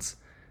Chance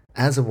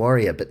as a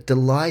Warrior, but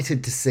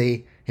delighted to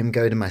see him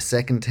go to my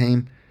second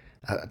team.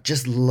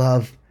 Just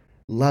love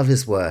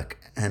his work,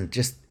 and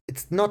just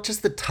it's not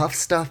just the tough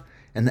stuff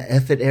and the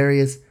effort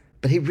areas,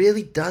 but he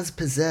really does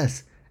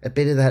possess a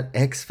bit of that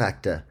X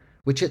factor,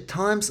 which at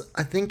times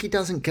I think he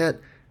doesn't get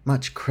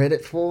much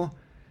credit for,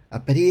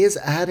 but he is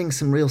adding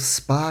some real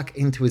spark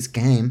into his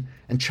game.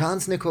 And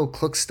Chance Nicole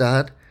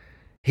Klukstad,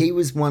 he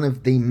was one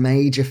of the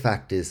major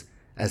factors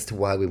as to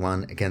why we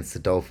won against the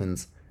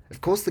Dolphins.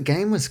 Of course, the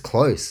game was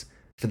close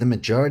for the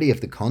majority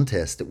of the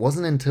contest. It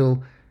wasn't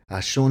until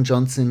Shaun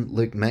Johnson,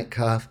 Luke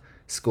Metcalf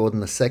scored in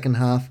the second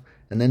half,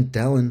 and then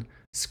Dallin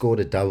scored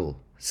a double.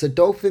 So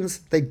Dolphins,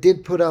 they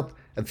did put up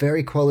a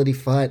very quality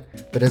fight,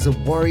 but as a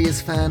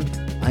Warriors fan,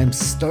 I am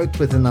stoked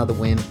with another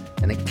win,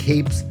 and it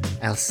keeps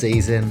our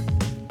season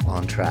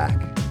on track.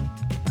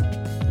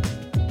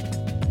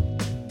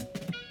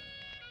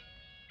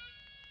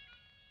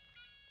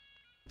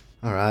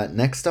 Alright,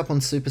 next up on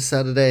Super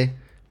Saturday,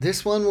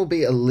 this one will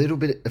be a little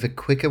bit of a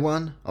quicker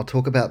one. I'll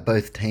talk about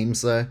both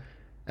teams though,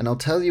 and I'll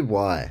tell you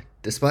why.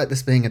 Despite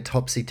this being a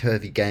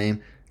topsy-turvy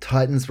game,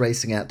 Titans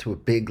racing out to a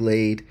big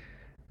lead,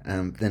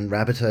 then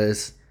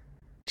Rabbitohs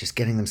just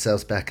getting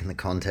themselves back in the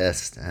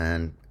contest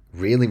and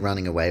really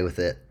running away with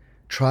it.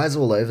 Tries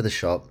all over the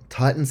shop.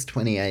 Titans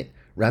 28,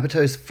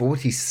 Rabbitohs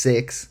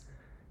 46.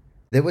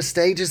 There were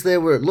stages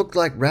there where it looked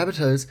like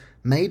Rabbitohs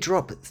may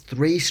drop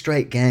 3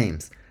 straight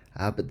games.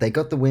 But they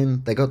got the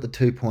win, they got the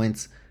 2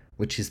 points,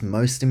 which is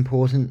most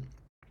important.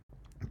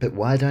 But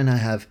why don't I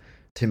have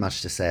too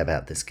much to say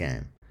about this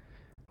game?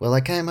 Well,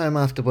 I came home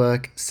after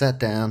work, sat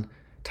down.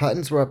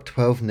 Titans were up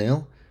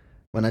 12-0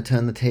 when I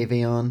turned the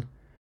TV on.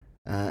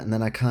 And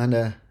then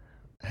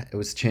it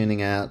was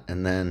tuning out.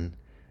 And then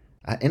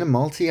in a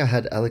multi, I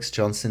had Alex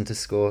Johnson to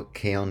score,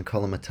 Keon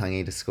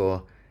Kolomatangi to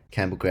score,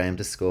 Campbell Graham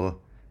to score,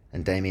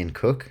 and Damien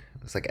Cook.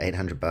 It was like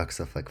 $800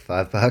 off like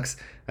 $5.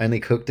 Only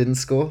Cook didn't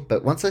score.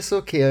 But once I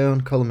saw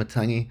Keon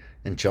Kolomatangi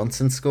and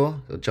Johnston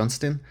score, or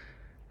Johnston,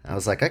 I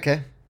was like,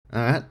 okay,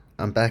 all right,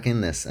 I'm back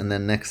in this. And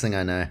then next thing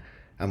I know,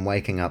 I'm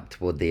waking up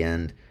toward the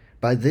end.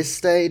 By this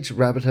stage,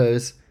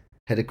 Rabbitohs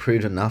had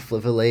accrued enough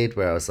of a lead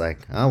where I was like,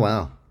 oh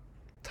wow,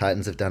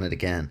 Titans have done it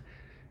again.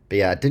 But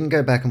yeah, I didn't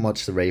go back and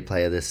watch the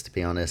replay of this, to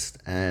be honest.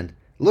 And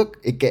look,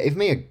 it gave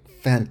me a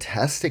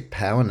fantastic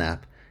power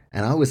nap,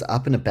 and I was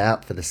up and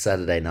about for the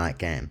Saturday night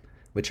game,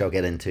 which I'll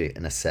get into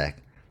in a sec.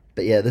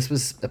 But yeah, this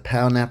was a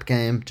power nap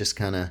game, just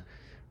kind of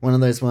one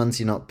of those ones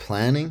you're not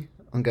planning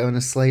on going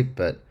to sleep,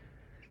 but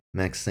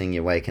next thing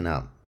you're waking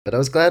up. But I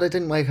was glad I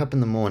didn't wake up in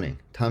the morning.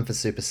 Time for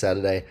Super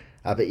Saturday.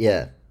 But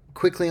yeah,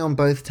 quickly on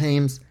both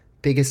teams,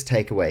 biggest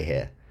takeaway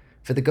here.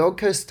 For the Gold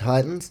Coast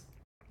Titans,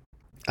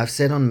 I've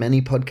said on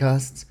many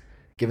podcasts,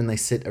 given they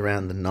sit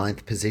around the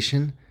 9th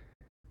position,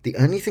 the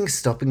only thing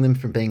stopping them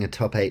from being a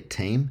top 8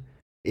 team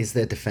is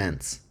their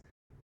defense.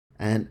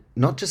 And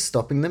not just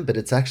stopping them, but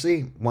it's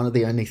actually one of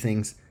the only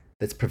things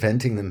that's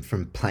preventing them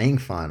from playing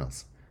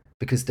finals.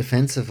 Because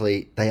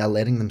defensively, they are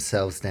letting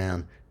themselves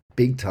down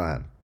big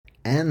time.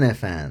 And their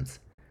fans.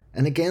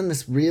 And again,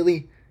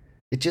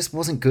 it just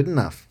wasn't good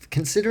enough.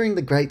 Considering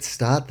the great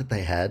start that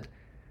they had,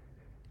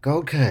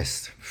 Gold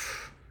Coast,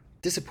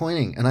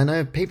 disappointing. And I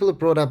know people have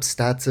brought up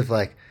stats of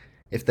like,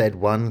 if they'd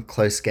won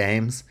close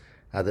games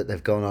that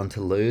they've gone on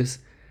to lose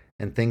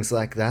and things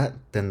like that,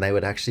 then they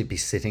would actually be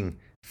sitting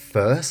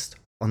first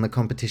on the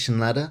competition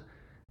ladder,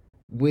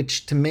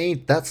 which to me,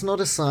 that's not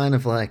a sign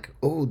of like,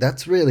 oh,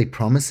 that's really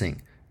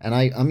promising. And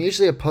I'm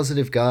usually a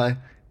positive guy,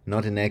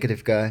 not a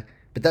negative guy,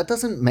 but that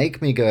doesn't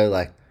make me go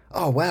like,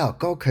 oh wow,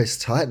 Gold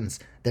Coast Titans,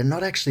 they're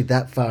not actually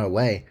that far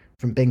away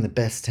from being the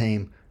best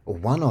team or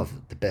one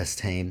of the best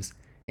teams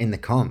in the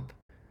comp.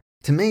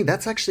 To me,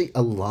 that's actually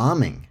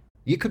alarming.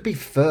 You could be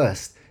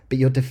first, but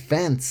your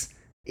defense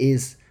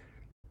is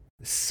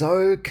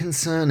so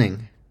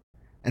concerning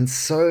and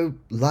so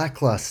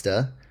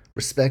lackluster,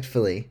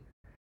 respectfully,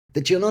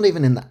 that you're not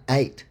even in the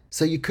 8.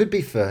 So you could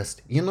be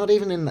first, you're not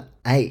even in the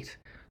 8.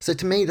 So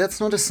to me, that's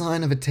not a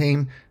sign of a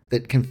team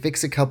that can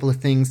fix a couple of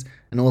things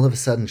and all of a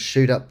sudden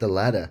shoot up the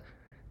ladder.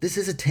 This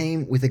is a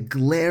team with a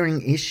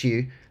glaring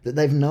issue that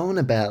they've known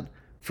about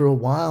for a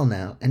while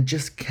now and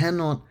just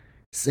cannot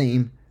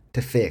seem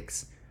to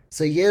fix.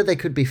 So yeah, they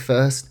could be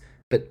first,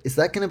 but is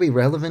that going to be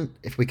relevant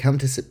if we come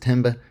to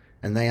September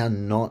and they are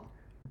not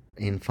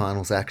in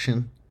finals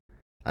action?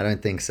 I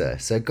don't think so.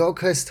 So Gold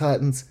Coast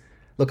Titans,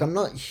 look, I'm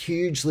not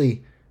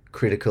hugely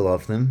critical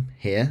of them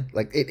here.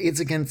 Like, it is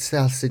against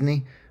South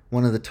Sydney,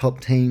 one of the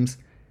top teams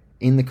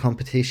in the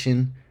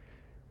competition.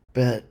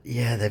 But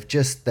yeah,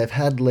 they've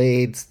had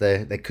leads.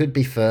 They could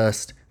be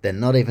first. They're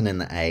not even in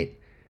the 8.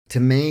 To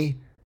me,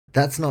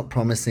 that's not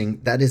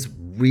promising. That is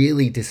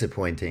really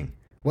disappointing.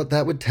 What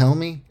that would tell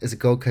me as a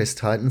Gold Coast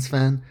Titans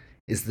fan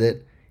is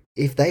that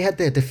if they had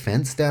their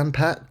defense down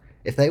pat,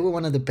 if they were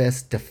one of the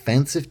best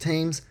defensive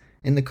teams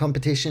in the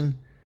competition,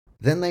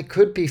 then they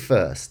could be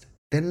first.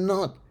 They're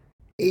not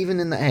even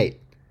in the 8.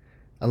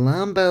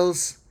 Alarm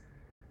bells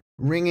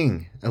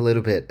ringing a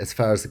little bit as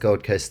far as the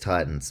Gold Coast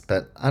Titans,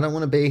 but I don't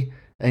want to be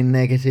a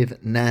negative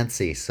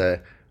Nancy, so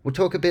we'll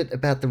talk a bit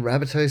about the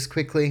Rabbitohs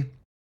quickly.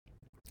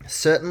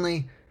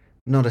 Certainly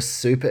not a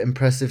super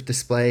impressive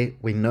display.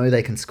 We know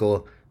they can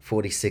score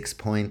 46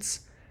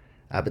 points,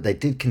 but they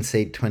did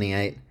concede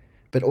 28.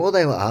 But all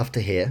they were after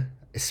here,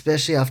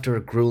 especially after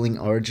a grueling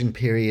origin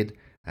period,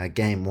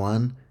 game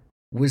 1,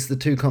 was the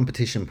 2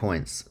 competition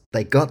points.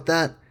 They got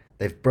that.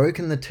 They've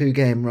broken the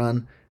 2-game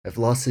run of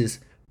losses,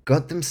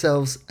 got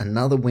themselves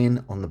another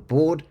win on the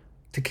board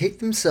to keep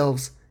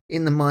themselves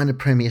in the minor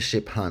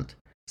premiership hunt.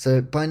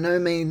 So by no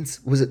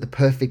means was it the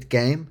perfect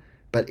game,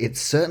 but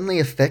it's certainly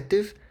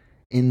effective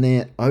in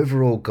their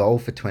overall goal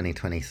for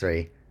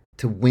 2023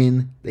 to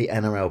win the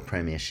NRL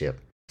premiership.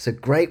 So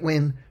great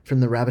win from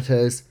the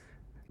Rabbitohs.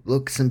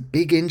 Look, some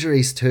big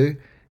injuries too.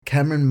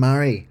 Cameron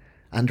Murray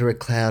under a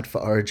cloud for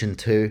Origin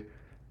 2.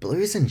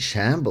 Blues in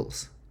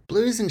shambles.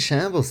 Blues in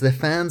shambles. Their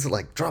fans are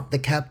like, drop the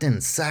captain,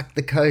 sack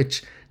the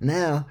coach.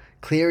 Now,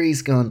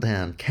 Cleary's gone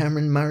down.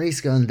 Cameron Murray's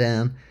gone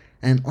down.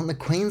 And on the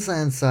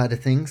Queensland side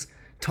of things,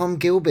 Tom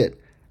Gilbert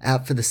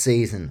out for the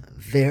season.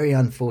 Very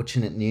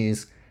unfortunate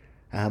news.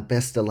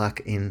 Best of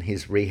luck in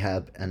his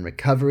rehab and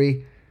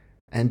recovery.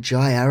 And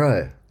Jai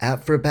Arrow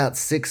out for about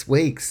 6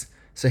 weeks.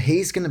 So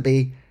he's going to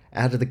be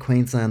out of the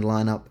Queensland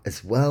lineup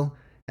as well.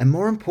 And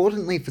more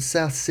importantly for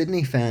South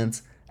Sydney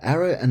fans,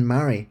 Arrow and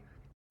Murray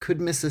could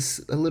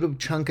miss a little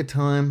chunk of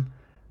time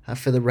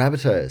for the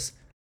Rabbitohs,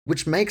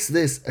 which makes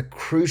this a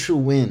crucial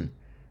win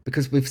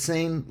because we've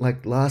seen,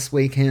 like last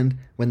weekend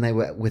when they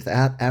were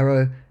without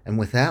Arrow and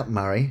without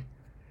Murray,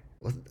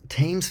 well,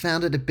 teams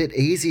found it a bit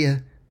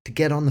easier to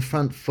get on the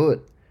front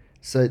foot.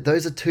 So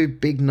those are two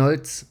big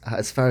notes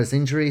as far as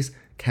injuries,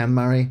 Cam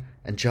Murray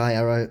and Jai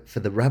Arrow for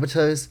the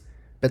Rabbitohs,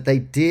 but they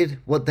did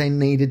what they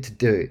needed to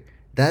do.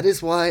 That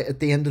is why at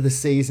the end of the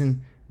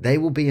season, they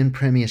will be in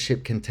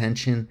premiership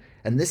contention.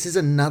 And this is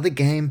another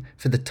game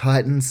for the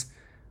Titans,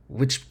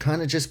 which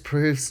kind of just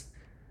proves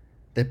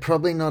they're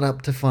probably not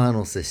up to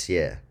finals this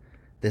year.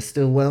 They're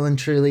still well and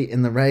truly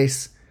in the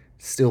race,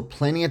 still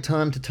plenty of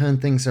time to turn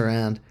things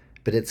around,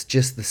 but it's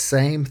just the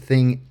same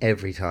thing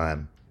every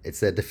time.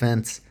 It's their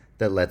defense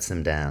that lets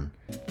them down.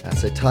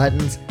 So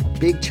Titans,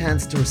 big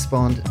chance to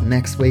respond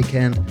next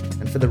weekend.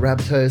 And for the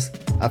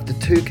Rabbitohs, after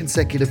 2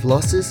 consecutive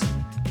losses,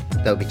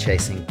 they'll be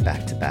chasing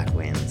back-to-back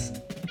wins.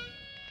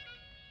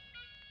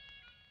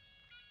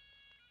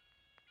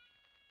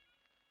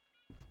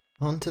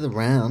 On to the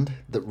round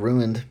that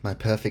ruined my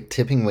perfect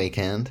tipping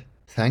weekend.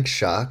 Thanks,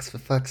 Sharks, for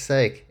fuck's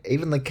sake.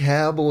 Even the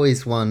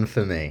Cowboys won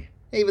for me.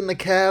 Even the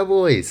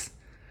Cowboys.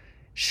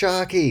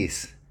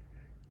 Sharkies.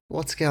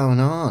 What's going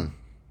on?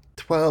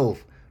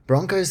 12.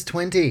 Broncos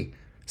 20.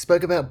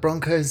 Spoke about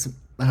Broncos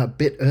a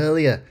bit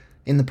earlier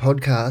in the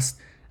podcast,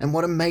 and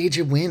what a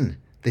major win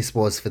this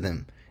was for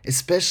them.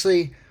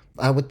 Especially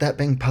with that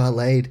being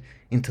parlayed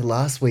into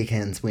last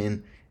weekend's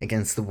win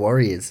against the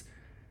Warriors.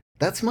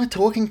 That's my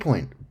talking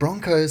point.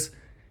 Broncos,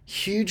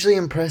 hugely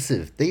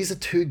impressive. These are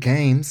 2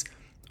 games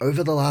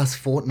over the last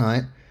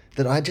fortnight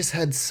that I just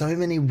had so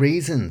many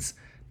reasons.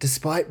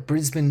 Despite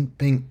Brisbane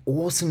being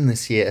awesome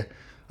this year,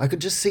 I could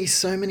just see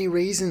so many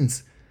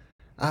reasons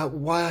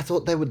why I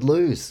thought they would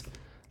lose.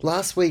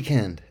 Last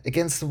weekend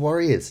against the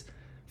Warriors,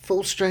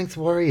 full strength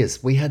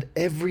Warriors, we had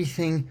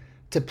everything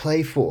to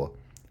play for.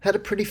 Had a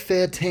pretty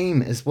fair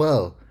team as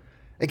well.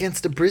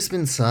 Against a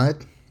Brisbane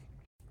side,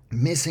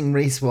 missing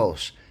Reece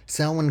Walsh,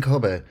 Selwyn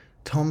Cobbo,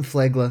 Tom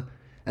Flegler,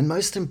 and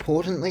most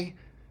importantly,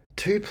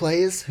 2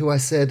 players who I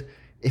said,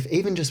 if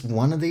even just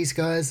one of these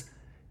guys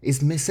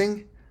is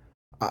missing,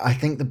 I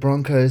think the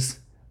Broncos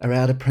are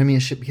out of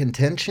premiership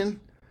contention.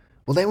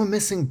 Well, they were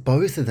missing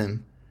both of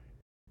them,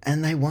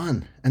 and they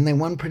won. And they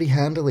won pretty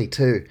handily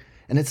too.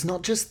 And it's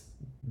not just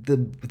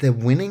they're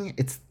winning,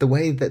 it's the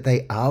way that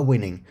they are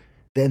winning.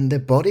 Then their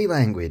body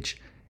language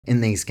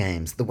in these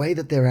games, the way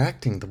that they're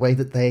acting, the way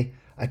that they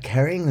are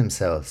carrying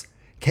themselves.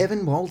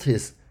 Kevin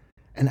Walters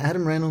and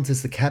Adam Reynolds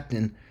as the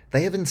captain,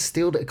 they have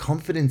instilled a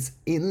confidence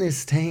in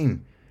this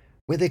team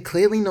where they're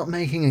clearly not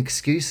making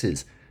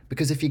excuses.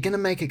 Because if you're going to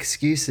make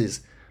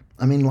excuses,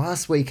 I mean,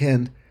 last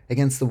weekend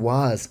against the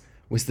Wars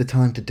was the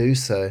time to do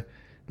so.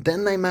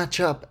 Then they match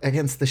up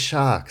against the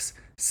Sharks,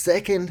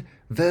 2nd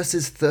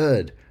versus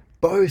 3rd,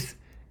 both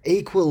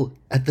equal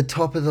at the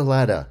top of the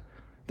ladder.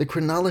 The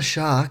Cronulla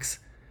Sharks,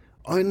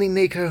 only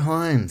Nico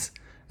Hines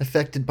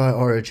affected by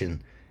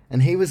Origin,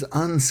 and he was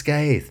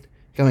unscathed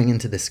going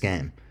into this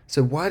game.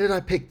 So why did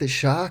I pick the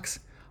Sharks?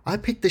 I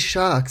picked the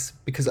Sharks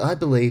because I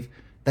believe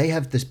they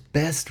have this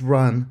best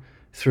run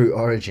through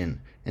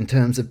Origin in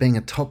terms of being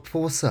a top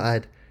 4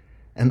 side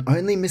and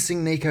only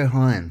missing Nico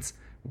Hines.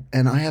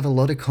 And I have a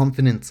lot of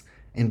confidence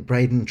in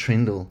Braden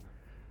Trindle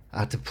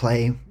to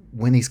play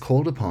when he's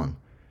called upon.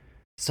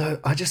 So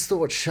I just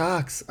thought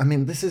Sharks, I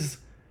mean, this is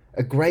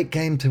a great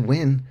game to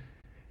win.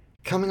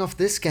 Coming off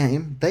this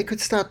game, they could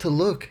start to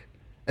look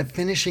at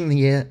finishing the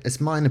year as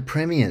minor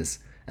premiers,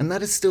 and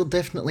that is still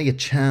definitely a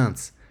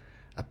chance.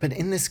 But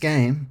in this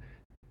game,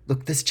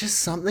 look, there's just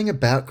something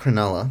about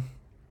Cronulla,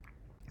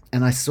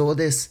 and I saw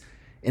this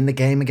in the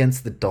game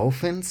against the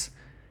Dolphins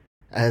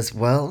as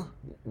well,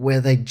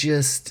 where they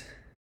just,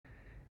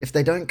 if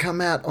they don't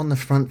come out on the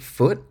front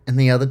foot and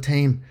the other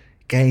team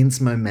gains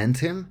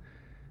momentum,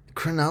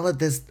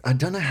 Cronulla, I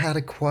don't know how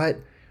to quite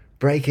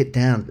break it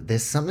down, but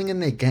there's something in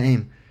their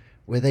game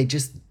where they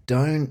just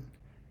don't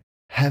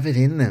have it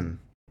in them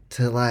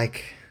to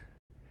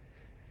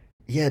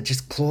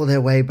just claw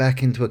their way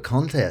back into a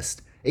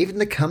contest. Even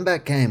the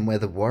comeback game where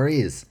the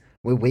Warriors,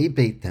 where we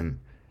beat them,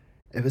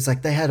 it was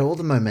like they had all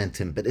the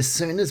momentum, but as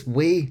soon as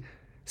we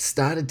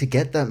started to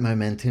get that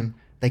momentum,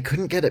 they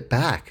couldn't get it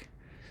back.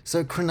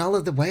 So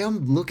Cronulla, the way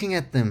I'm looking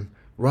at them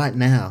right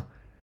now,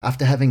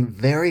 after having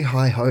very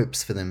high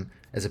hopes for them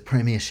as a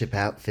premiership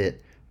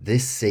outfit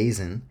this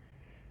season,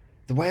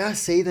 the way I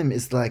see them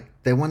is like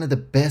they're one of the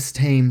best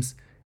teams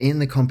in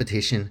the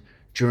competition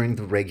during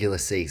the regular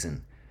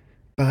season.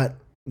 But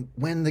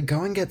when the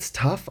going gets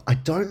tough, I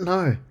don't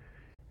know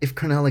if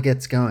Cronulla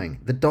gets going.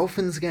 The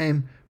Dolphins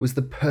game was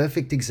the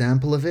perfect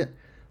example of it.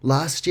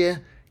 Last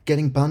year,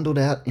 getting bundled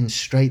out in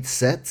straight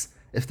sets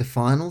of the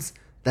finals,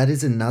 that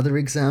is another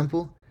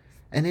example.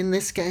 And in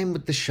this game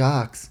with the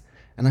Sharks,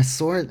 and I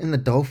saw it in the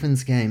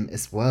Dolphins game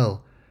as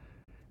well,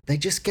 they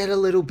just get a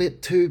little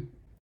bit too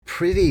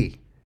pretty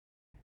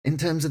in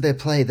terms of their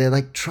play. They're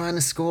like trying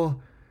to score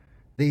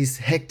these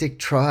hectic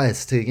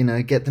tries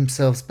to, get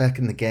themselves back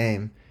in the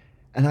game.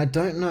 And I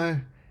don't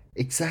know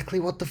exactly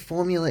what the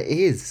formula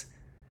is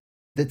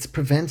that's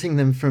preventing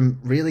them from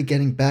really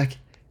getting back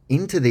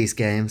into these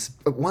games.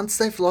 But once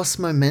they've lost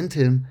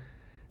momentum,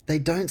 they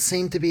don't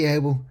seem to be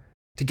able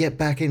to get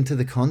back into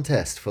the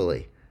contest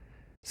fully.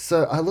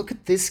 So I look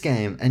at this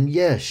game, and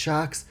yeah,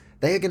 Sharks,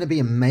 they are going to be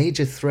a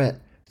major threat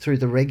through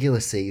the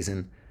regular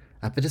season.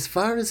 But as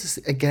far as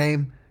a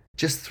game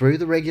just through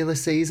the regular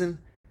season,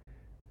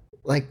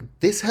 like,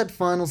 this had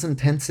finals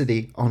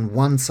intensity on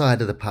one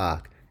side of the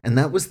park, and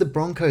that was the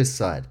Broncos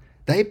side.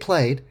 They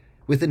played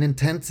with an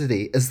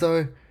intensity as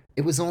though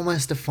it was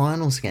almost a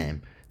finals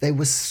game. They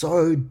were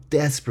so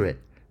desperate.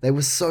 They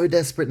were so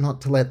desperate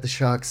not to let the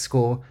Sharks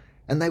score,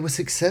 and they were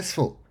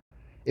successful.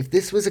 If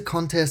this was a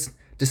contest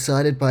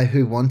decided by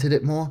who wanted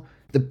it more,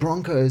 the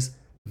Broncos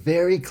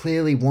very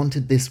clearly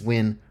wanted this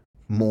win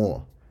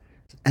more.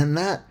 And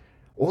that,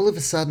 all of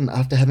a sudden,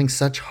 after having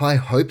such high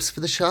hopes for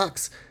the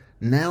Sharks,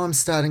 now I'm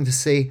starting to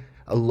see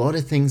a lot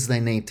of things they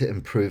need to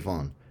improve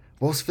on.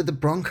 Whilst for the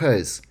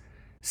Broncos,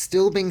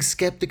 still being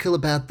skeptical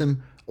about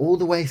them all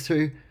the way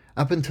through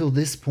up until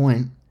this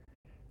point,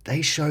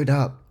 they showed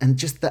up, and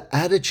just the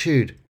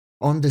attitude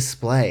on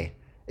display,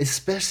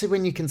 especially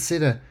when you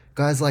consider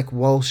guys like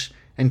Walsh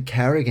and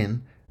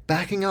Carrigan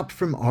backing up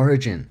from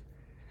Origin.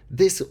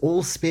 This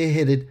all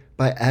spearheaded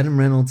by Adam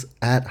Reynolds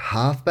at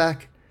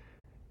halfback.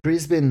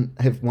 Brisbane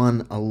have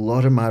won a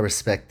lot of my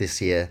respect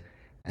this year,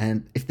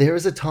 and if there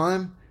is a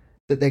time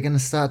that they're going to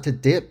start to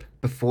dip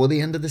before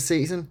the end of the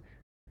season,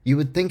 you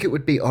would think it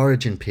would be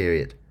Origin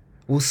period.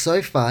 Well,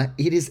 so far,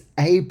 it is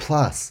A+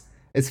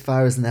 as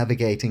far as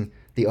navigating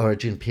the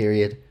Origin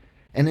period.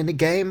 And in a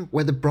game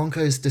where the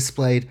Broncos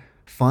displayed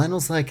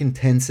finals-like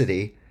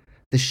intensity,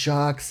 the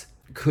Sharks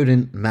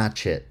couldn't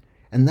match it.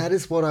 And that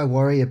is what I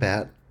worry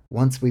about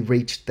once we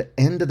reach the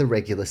end of the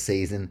regular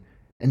season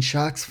and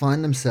Sharks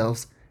find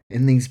themselves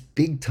in these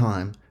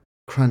big-time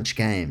crunch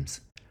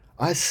games.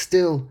 I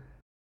still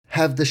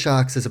have the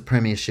Sharks as a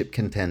premiership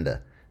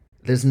contender.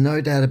 There's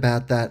no doubt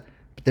about that.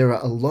 But there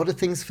are a lot of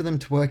things for them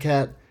to work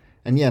out.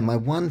 And yeah, my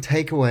one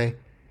takeaway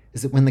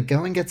is that when the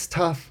going gets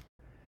tough,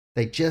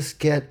 they just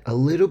get a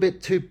little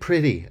bit too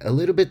pretty, a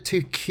little bit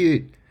too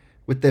cute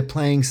with their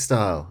playing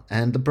style.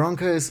 And the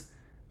Broncos,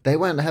 they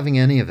weren't having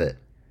any of it.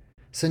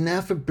 So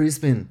now for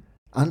Brisbane,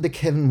 under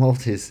Kevin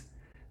Walters,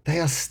 they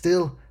are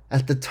still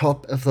at the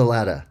top of the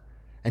ladder.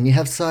 And you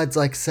have sides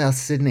like South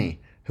Sydney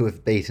who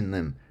have beaten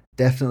them.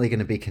 Definitely going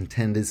to be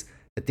contenders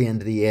at the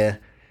end of the year.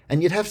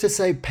 And you'd have to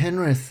say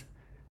Penrith,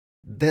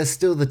 they're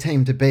still the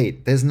team to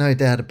beat. There's no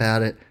doubt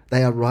about it.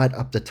 They are right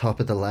up the top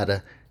of the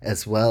ladder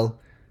as well.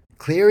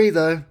 Cleary,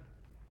 though,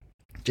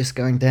 just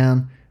going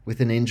down with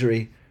an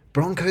injury.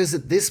 Broncos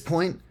at this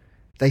point,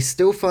 they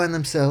still find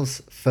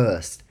themselves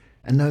first.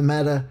 And no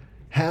matter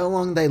how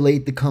long they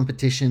lead the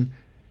competition,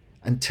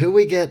 until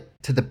we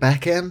get to the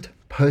back end,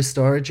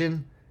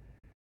 post-Origin,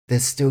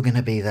 there's still going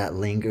to be that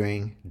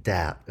lingering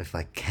doubt if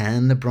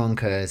can the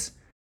Broncos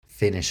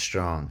finish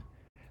strong.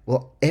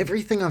 Well,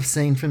 everything I've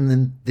seen from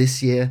them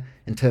this year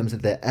in terms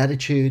of their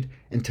attitude,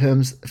 in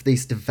terms of the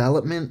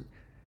development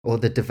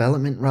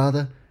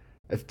rather,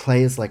 of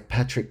players like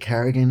Patrick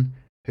Carrigan,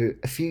 who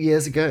a few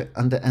years ago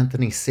under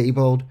Anthony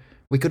Seibold,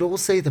 we could all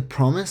see the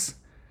promise,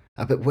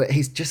 but where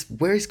he's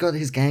got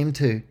his game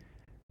to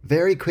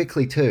very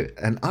quickly too.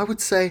 And I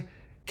would say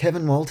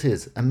Kevin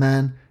Walters, a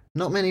man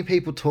not many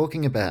people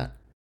talking about.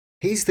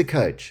 He's the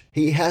coach.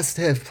 He has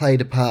to have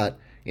played a part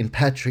in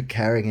Patrick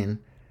Carrigan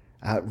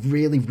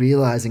really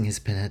realising his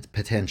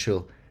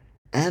potential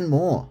and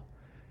more.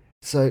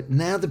 So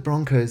now the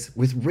Broncos,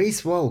 with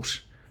Reece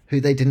Walsh,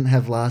 who they didn't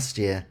have last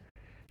year,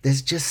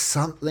 there's just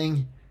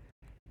something,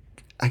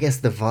 I guess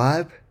the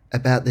vibe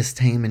about this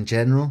team in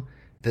general,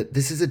 that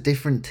this is a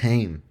different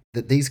team.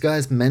 That these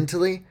guys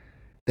mentally,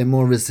 they're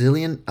more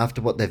resilient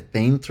after what they've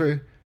been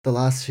through the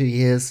last few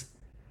years.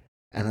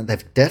 And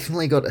they've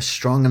definitely got a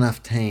strong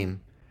enough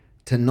team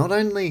to not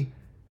only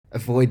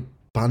avoid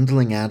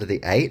bundling out of the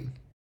 8,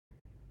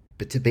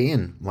 but to be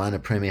in minor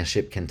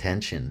premiership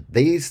contention.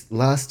 These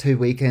last 2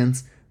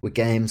 weekends were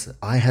games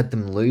I had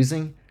them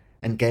losing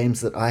and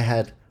games that I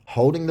had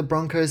holding the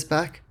Broncos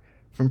back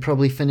from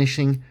probably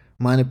finishing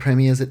minor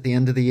premiers at the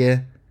end of the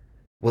year.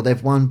 Well,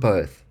 they've won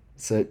both.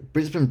 So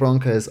Brisbane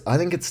Broncos, I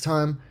think it's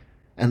time.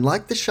 And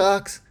like the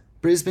Sharks,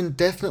 Brisbane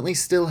definitely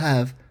still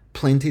have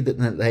plenty that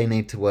they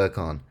need to work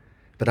on.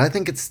 But I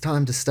think it's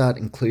time to start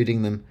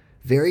including them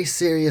very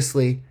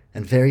seriously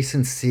and very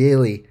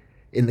sincerely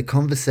in the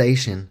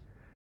conversation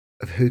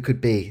of who could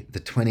be the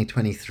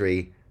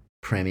 2023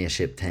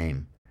 Premiership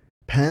team.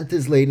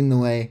 Panthers leading the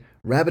way,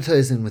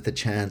 Rabbitohs in with a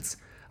chance.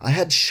 I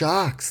had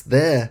Sharks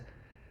there.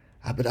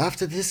 But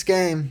after this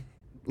game,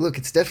 look,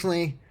 it's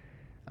definitely.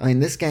 I mean,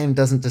 this game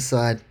doesn't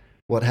decide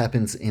what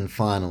happens in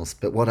finals,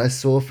 but what I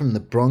saw from the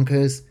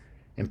Broncos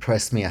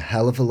impressed me a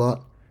hell of a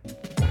lot.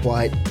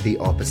 Quite the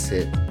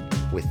opposite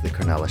with the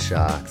Cronulla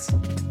Sharks.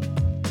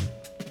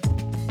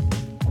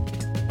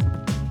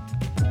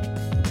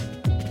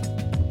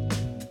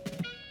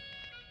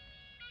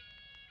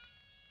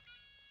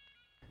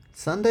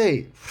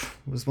 Sunday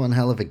was one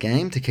hell of a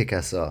game to kick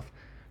us off.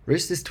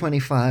 Roosters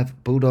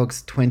 25,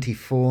 Bulldogs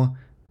 24.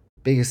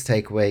 Biggest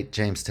takeaway,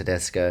 James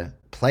Tedesco,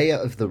 player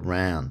of the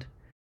round.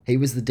 He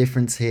was the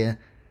difference here.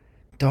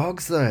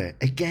 Dogs, though,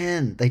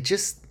 again,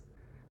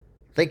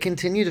 they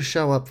continue to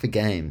show up for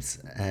games,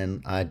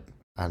 and I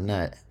don't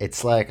know.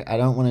 It's like I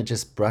don't want to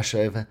just brush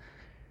over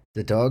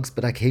the Dogs,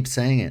 but I keep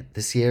saying it.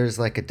 This year is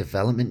like a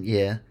development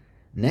year.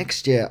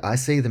 Next year, I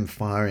see them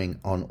firing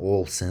on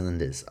all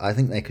cylinders. I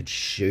think they could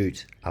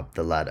shoot up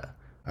the ladder.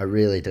 I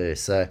really do.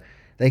 So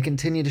they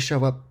continue to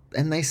show up,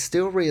 and they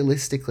still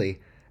realistically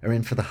are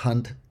in for the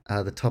hunt,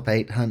 the top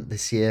 8 hunt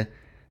this year.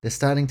 They're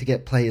starting to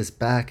get players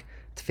back.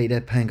 Tafida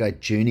Pangai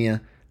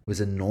Jr.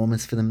 was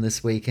enormous for them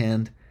this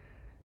weekend.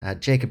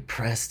 Jacob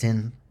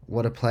Preston,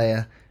 what a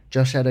player.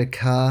 Josh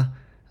Adokar,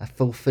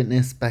 full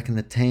fitness back in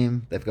the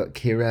team. They've got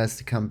Kiraz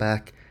to come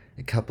back,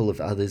 a couple of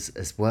others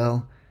as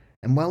well.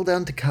 And well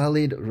done to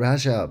Khalid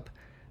Rajab,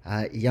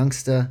 a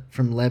youngster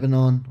from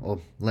Lebanon, or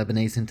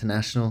Lebanese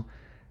international,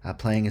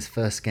 playing his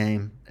first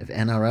game of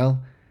NRL.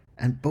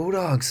 And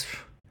Bulldogs,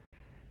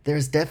 there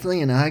is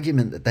definitely an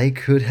argument that they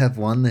could have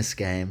won this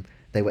game.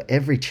 They were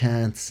every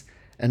chance.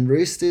 And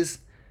Roosters,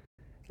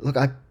 look,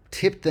 I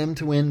tipped them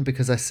to win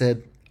because I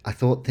said I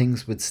thought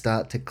things would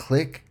start to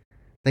click.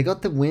 They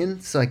got the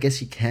win, so I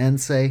guess you can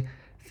say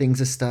things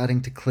are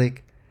starting to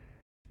click.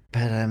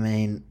 But I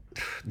mean,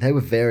 they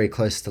were very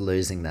close to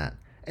losing that.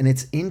 And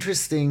it's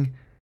interesting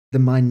the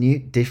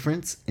minute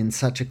difference in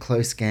such a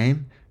close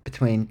game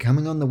between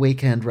coming on the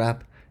weekend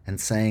wrap and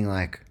saying,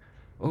 like,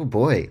 oh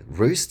boy,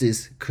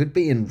 Roosters could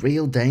be in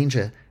real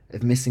danger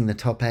of missing the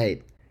top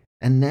 8.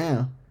 And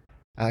now,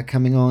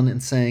 coming on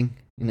and saying,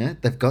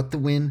 they've got the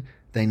win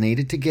they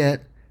needed to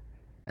get,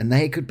 and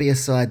they could be a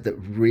side that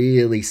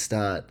really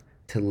start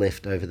to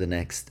lift over the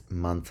next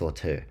month or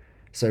two.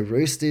 So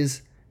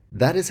Roosters,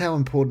 that is how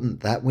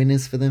important that win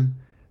is for them.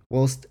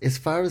 Whilst as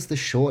far as the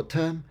short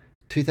term,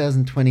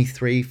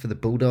 2023 for the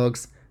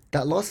Bulldogs,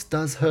 that loss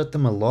does hurt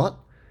them a lot,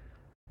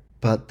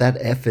 but that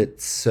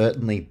effort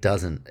certainly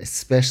doesn't,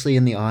 especially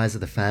in the eyes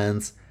of the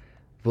fans.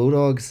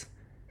 Bulldogs,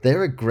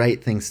 there are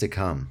great things to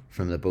come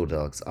from the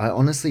Bulldogs. I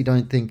honestly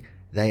don't think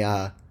they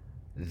are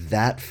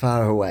that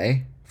far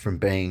away from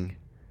being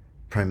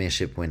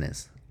premiership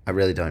winners. I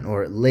really don't.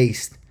 Or at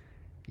least,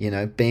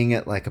 being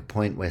at like a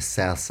point where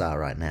Souths are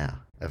right now,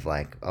 of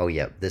like, oh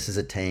yeah, this is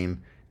a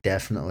team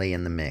definitely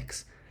in the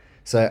mix.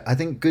 So I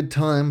think good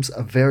times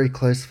are very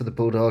close for the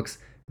Bulldogs.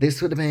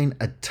 This would have been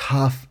a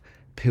tough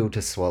pill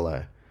to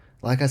swallow.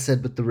 Like I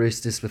said with the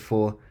Roosters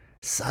before,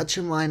 such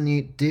a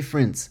minute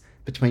difference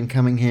between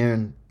coming here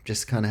and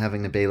just kind of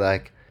having to be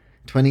like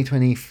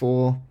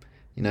 2024,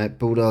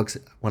 Bulldogs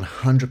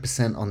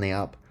 100% on the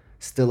up.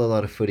 Still a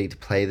lot of footy to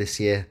play this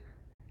year.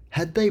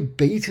 Had they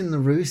beaten the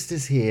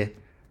Roosters here,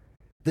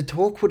 the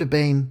talk would have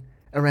been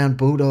around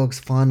Bulldogs'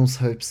 finals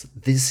hopes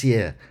this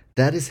year.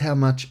 That is how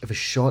much of a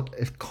shot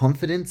of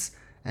confidence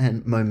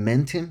and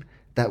momentum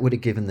that would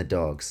have given the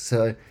Dogs.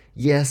 So,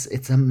 yes,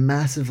 it's a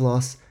massive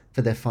loss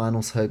for their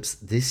finals hopes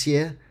this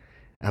year,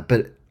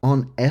 but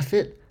on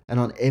effort and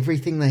on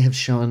everything they have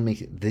shown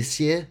me this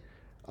year,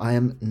 I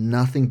am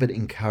nothing but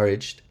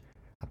encouraged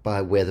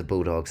by where the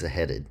Bulldogs are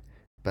headed.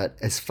 But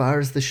as far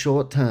as the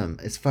short term,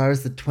 as far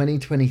as the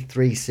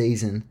 2023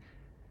 season,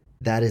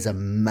 that is a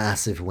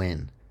massive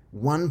win.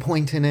 1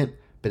 point in it,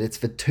 but it's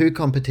for 2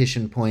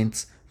 competition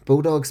points.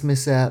 Bulldogs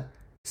miss out.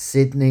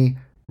 Sydney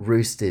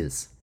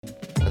Roosters.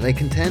 Are they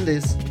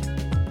contenders?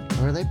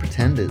 Or are they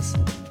pretenders?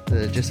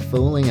 They're just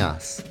fooling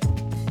us.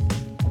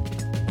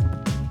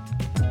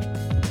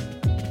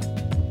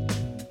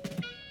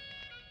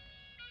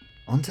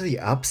 On to the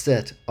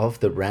upset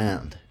of the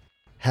round.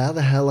 How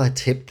the hell I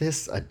tipped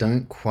this, I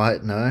don't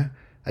quite know.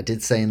 I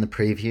did say in the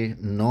preview,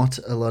 not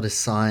a lot of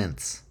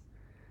science.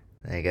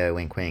 There you go,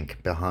 wink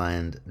wink,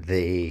 behind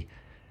the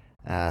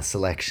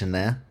selection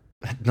there.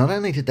 But not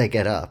only did they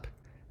get up,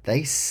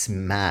 they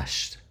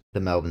smashed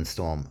the Melbourne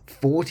Storm.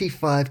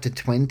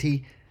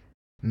 45-20.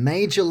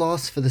 Major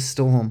loss for the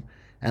Storm.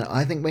 And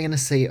I think we're going to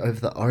see over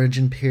the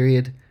origin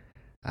period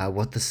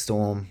what the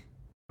Storm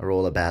are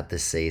all about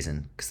this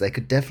season. Because they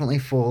could definitely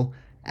fall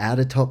out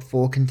of top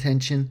 4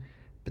 contention,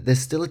 but there's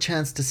still a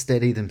chance to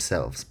steady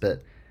themselves.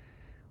 But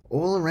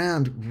all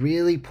around,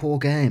 really poor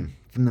game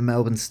from the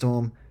Melbourne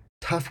Storm.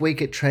 Tough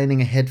week at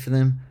training ahead for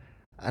them.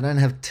 I don't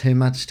have too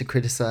much to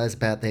criticise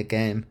about their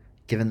game,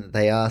 given that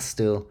they are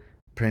still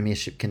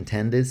premiership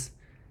contenders.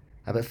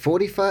 But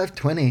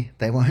 45-20,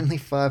 they were only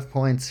 5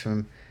 points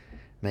from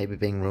maybe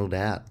being ruled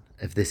out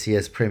of this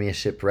year's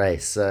premiership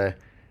race. So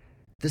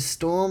The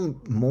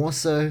Storm, more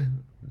so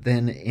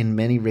than in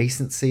many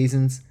recent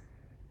seasons,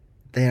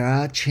 there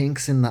are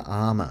chinks in the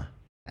armour.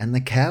 And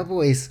the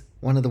Cowboys,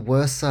 one of the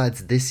worst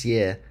sides this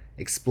year,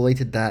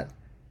 exploited that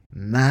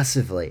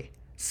massively.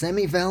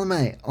 Semi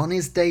Valme, on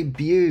his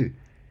debut,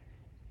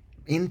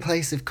 in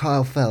place of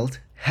Kyle Felt,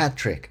 hat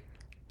trick.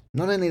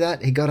 Not only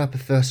that, he got up a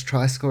first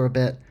try scorer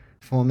bet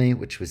for me,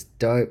 which was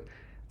dope.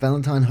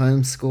 Valentine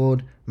Holmes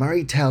scored.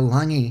 Murray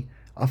Taulagi,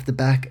 off the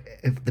back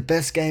of the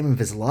best game of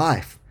his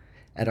life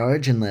at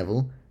Origin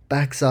level,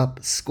 backs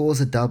up,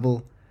 scores a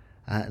double.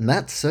 And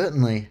that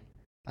certainly,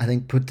 I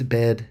think, put to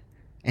bed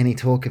any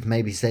talk of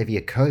maybe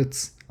Xavier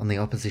Coates on the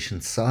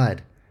opposition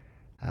side,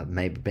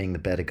 maybe being the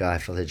better guy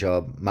for the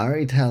job.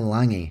 Murray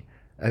Taulagi,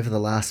 over the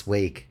last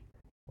week,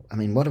 I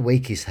mean, what a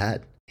week he's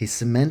had. He's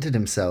cemented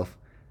himself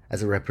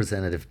as a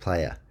representative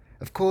player.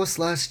 Of course,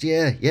 last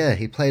year, yeah,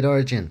 he played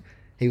Origin.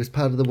 He was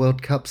part of the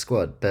World Cup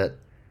squad, but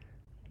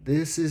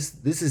this is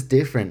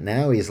different.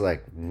 Now he's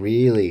like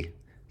really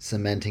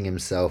cementing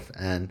himself,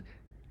 and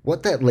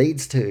what that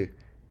leads to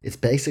is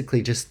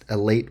basically just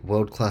elite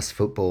world-class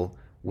football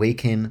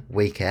week in,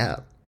 week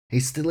out.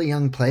 He's still a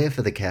young player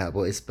for the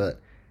Cowboys, but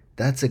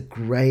that's a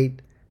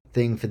great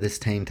thing for this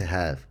team to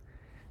have.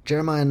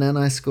 Jeremiah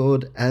Nanai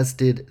scored, as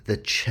did the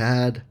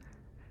Chad.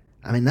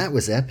 I mean, that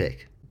was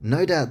epic.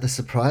 No doubt the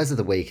surprise of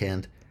the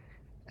weekend.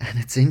 And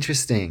it's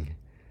interesting.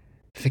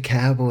 For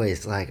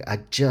Cowboys, like, I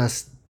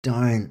just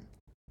don't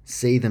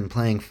see them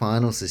playing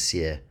finals this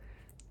year.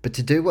 But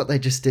to do what they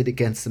just did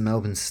against the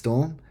Melbourne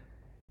Storm,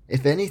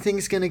 if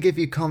anything's going to give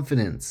you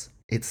confidence,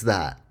 it's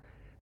that.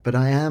 But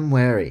I am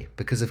wary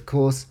because, of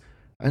course,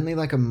 only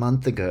like a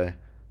month ago,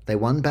 they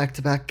won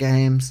back-to-back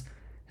games,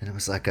 and it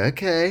was like,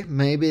 okay,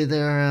 maybe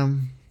they're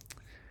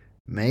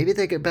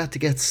about to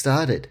get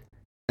started.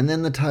 And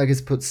then the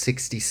Tigers put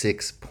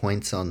 66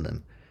 points on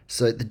them.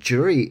 So the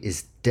jury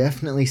is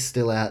definitely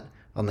still out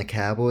on the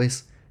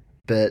Cowboys,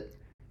 but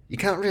you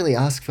can't really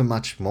ask for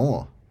much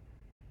more.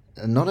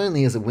 Not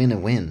only is a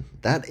win,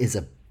 that is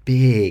a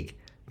big,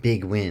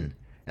 big win.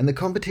 And the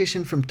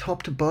competition from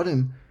top to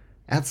bottom,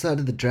 outside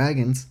of the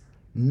Dragons,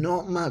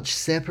 not much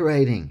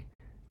separating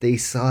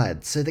these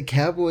sides. So the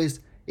Cowboys,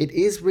 it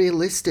is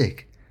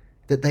realistic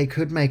that they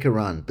could make a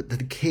run, but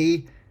the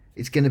key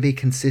is going to be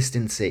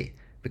consistency.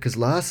 Because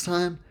last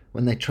time,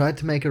 when they tried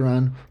to make a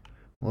run,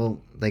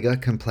 well, they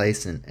got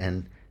complacent,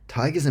 and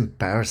Tigers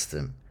embarrassed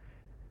them.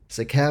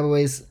 So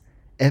Cowboys,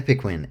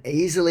 epic win.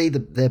 Easily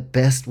their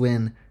best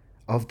win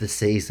of the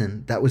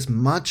season. That was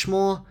much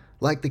more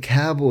like the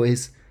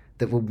Cowboys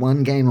that were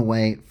one game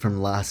away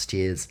from last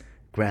year's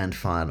grand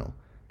final.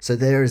 So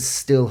there is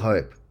still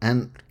hope.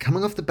 And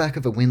coming off the back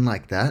of a win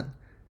like that,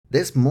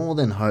 there's more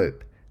than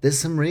hope. There's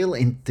some real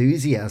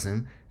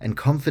enthusiasm and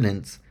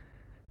confidence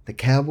the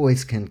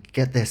Cowboys can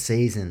get their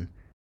season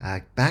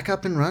back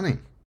up and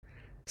running.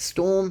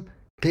 Storm,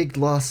 big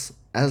loss,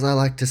 as I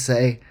like to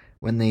say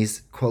when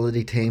these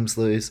quality teams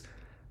lose.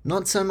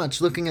 Not so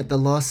much looking at the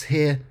loss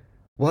here.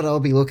 What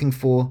I'll be looking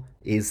for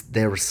is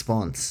their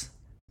response.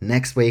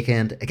 Next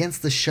weekend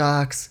against the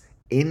Sharks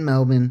in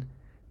Melbourne,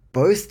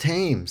 both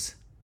teams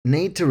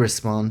need to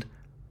respond.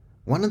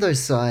 One of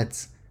those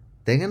sides,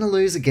 they're going to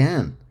lose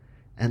again.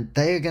 And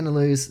they are going to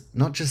lose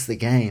not just the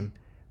game,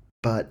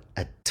 but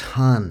a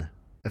ton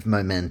of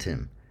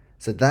momentum.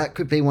 So that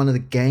could be one of the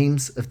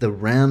games of the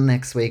round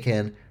next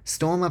weekend.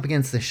 Storm up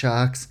against the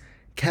Sharks.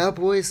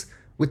 Cowboys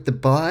with the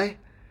bye.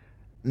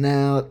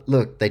 Now,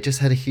 look, they just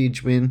had a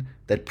huge win.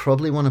 They'd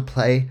probably want to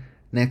play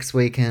next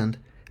weekend.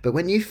 But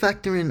when you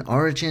factor in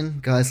Origin,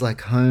 guys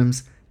like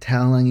Holmes,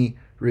 Taulagi,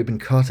 Ruben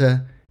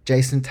Cotter,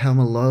 Jason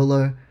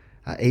Taumalolo,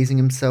 easing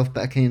himself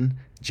back in,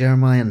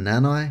 Jeremiah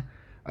Nanai,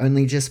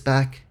 only just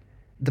back,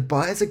 the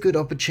bye is a good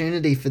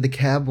opportunity for the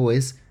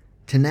Cowboys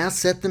to now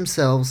set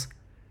themselves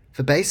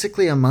for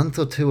basically a month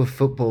or two of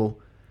football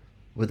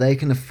where they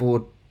can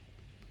afford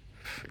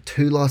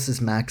 2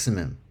 losses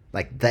maximum.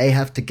 Like, they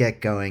have to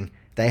get going.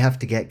 They have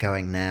to get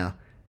going now.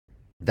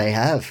 They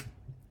have.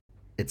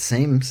 It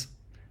seems.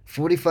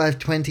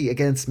 45-20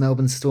 against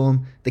Melbourne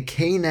Storm. The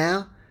key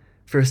now,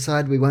 for a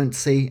side we won't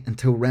see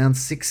until round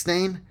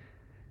 16,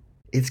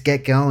 is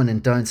get going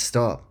and don't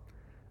stop.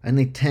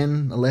 Only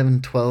 10,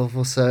 11, 12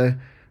 or so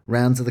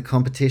rounds of the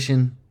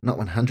competition. Not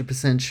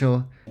 100%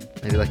 sure.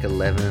 Maybe like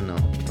 11 or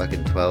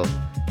fucking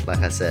 12. Like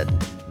I said,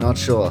 not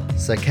sure.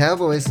 So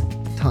Cowboys,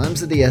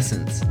 time's of the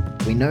essence.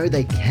 We know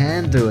they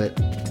can do it,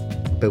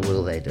 but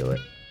will they do it?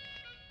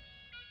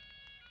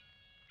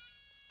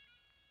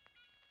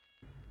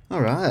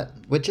 Alright,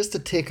 we're just a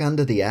tick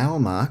under the hour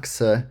mark,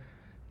 so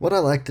what I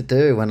like to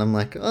do when I'm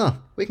like,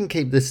 oh, we can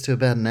keep this to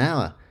about an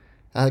hour.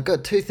 I've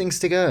got 2 things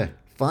to go.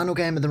 Final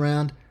game of the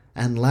round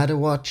and ladder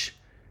watch.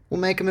 We'll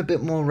make them a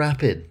bit more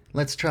rapid.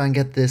 Let's try and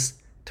get this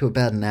to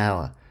about an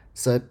hour.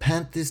 So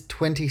Panthers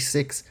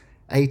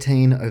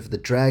 26-18 over the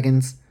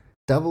Dragons.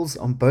 Doubles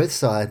on both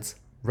sides.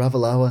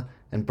 Ravalawa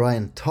and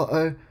Brian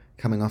To'o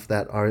coming off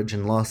that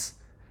Origin loss.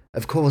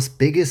 Of course,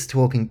 biggest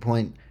talking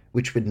point,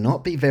 which would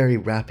not be very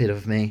rapid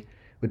of me,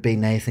 would be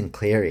Nathan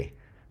Cleary.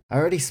 I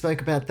already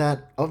spoke about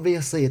that.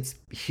 Obviously, it's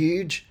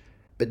huge,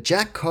 But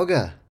Jack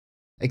Cogger,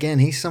 again,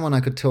 he's someone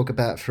I could talk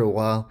about for a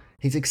while.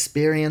 He's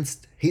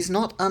experienced. He's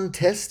not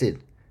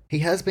untested. He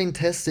has been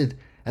tested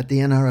at the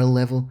NRL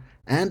level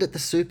and at the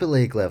Super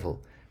League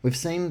level. We've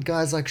seen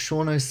guys like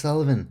Sean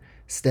O'Sullivan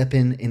step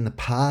in the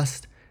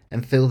past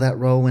and fill that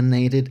role when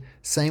needed.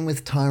 Same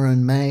with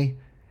Tyrone May.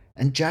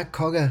 And Jack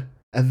Cogger,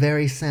 a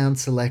very sound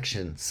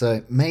selection.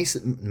 So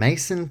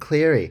Mason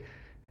Cleary,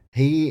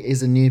 he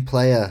is a new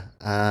player.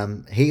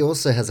 He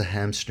also has a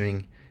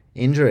hamstring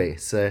injury.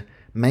 So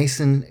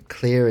Mason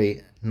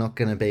Cleary not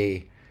going to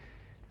be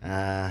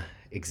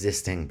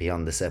existing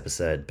beyond this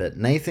episode. But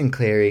Nathan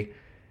Cleary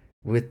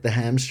with the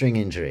hamstring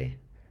injury.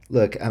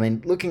 Look, I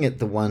mean, looking at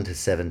the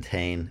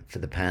 1-17 for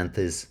the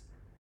Panthers,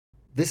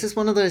 this is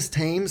one of those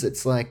teams,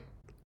 it's like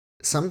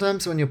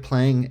sometimes when you're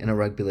playing in a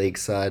rugby league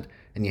side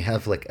and you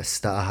have like a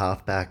star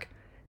halfback,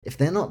 if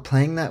they're not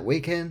playing that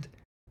weekend,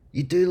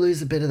 you do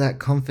lose a bit of that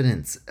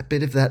confidence, a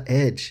bit of that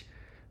edge.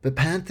 But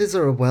Panthers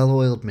are a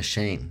well-oiled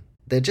machine.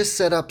 They're just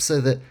set up so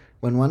that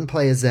when one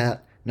player's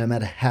out, no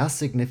matter how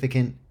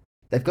significant,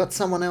 they've got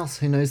someone else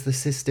who knows the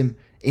system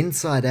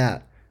inside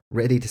out,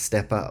 ready to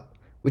step up,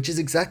 which is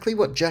exactly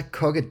what Jack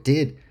Cogger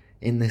did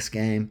in this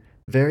game.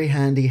 Very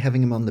handy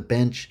having him on the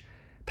bench.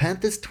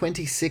 Panthers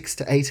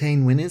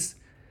 26-18 winners.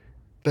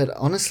 But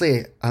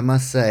honestly, I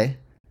must say,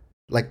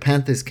 like,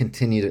 Panthers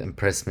continue to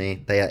impress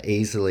me. They are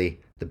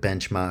easily the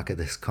benchmark of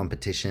this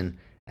competition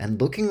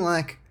and looking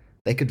like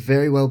they could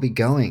very well be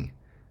going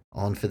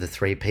on for the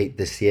three-peat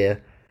this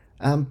year.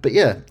 But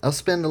yeah, I'll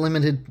spend the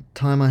limited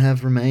time I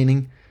have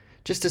remaining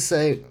just to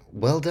say,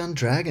 well done,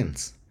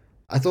 Dragons.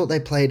 I thought they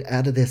played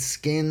out of their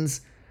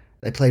skins.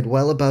 They played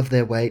well above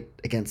their weight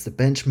against the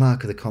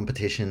benchmark of the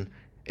competition.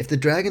 If the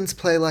Dragons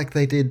play like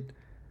they did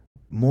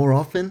more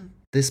often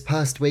this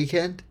past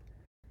weekend,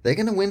 they're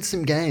going to win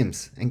some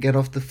games and get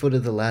off the foot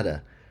of the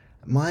ladder.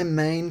 My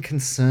main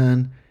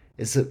concern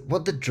is that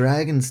what the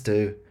Dragons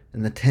do,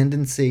 and the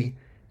tendency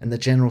and the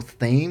general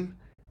theme,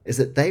 is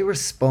that they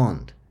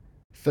respond.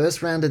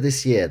 First round of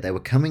this year, they were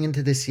coming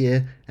into this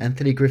year,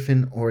 Anthony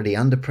Griffin already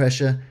under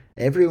pressure.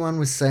 Everyone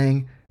was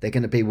saying they're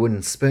going to be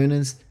wooden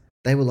spooners.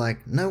 They were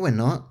like, no, we're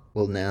not.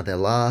 Well, now they're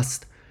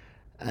last.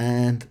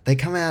 And they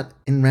come out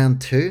in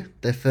round 2,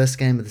 their first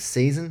game of the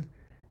season,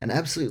 and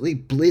absolutely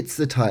blitz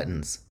the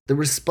Titans. The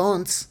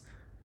response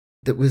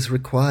that was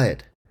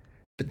required.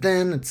 But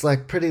then it's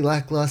like pretty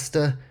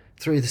lackluster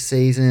through the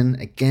season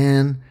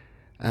again.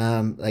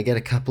 They get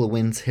a couple of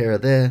wins here or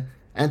there.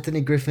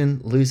 Anthony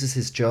Griffin loses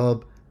his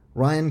job.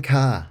 Ryan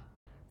Carr,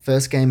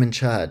 first game in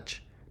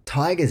charge.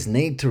 Tigers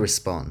need to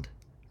respond.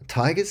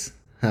 Tigers?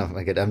 Oh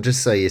my god, I'm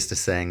just so used to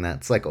saying that.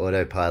 It's like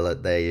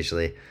autopilot. They're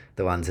usually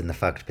the ones in the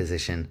fucked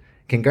position.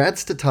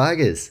 Congrats to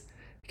Tigers.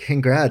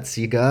 Congrats,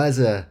 you guys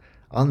are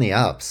on the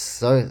ups.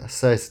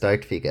 So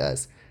stoked for you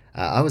guys.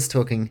 I was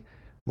talking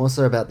more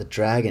so about the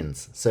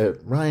Dragons. So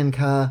Ryan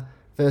Carr,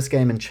 first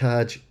game in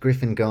charge,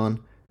 Griffin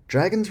gone.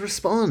 Dragons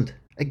respond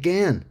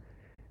again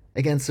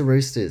against the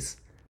Roosters.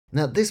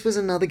 Now this was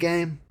another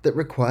game that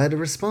required a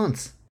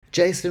response.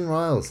 Jason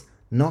Riles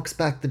knocks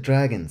back the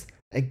Dragons.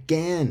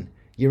 Again,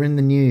 you're in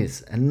the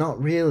news, and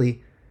not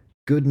really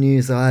good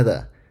news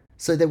either.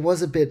 So there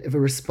was a bit of a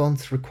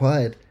response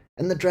required,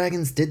 and the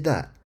Dragons did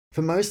that.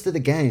 For most of the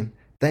game,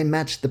 they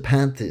matched the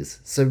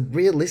Panthers. So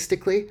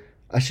realistically,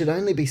 I should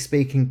only be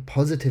speaking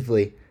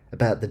positively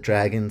about the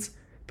Dragons,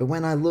 but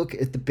when I look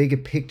at the bigger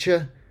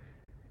picture,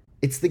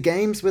 it's the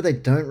games where they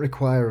don't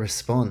require a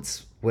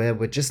response, where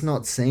we're just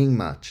not seeing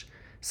much.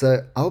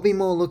 So I'll be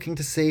more looking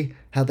to see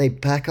how they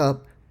back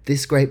up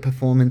this great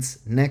performance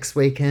next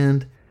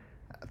weekend.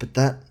 But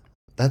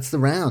that's the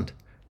round.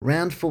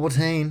 Round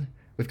 14.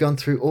 We've gone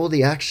through all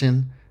the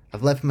action.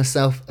 I've left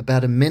myself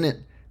about a minute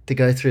to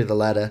go through the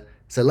ladder.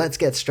 So let's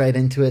get straight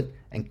into it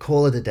and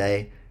call it a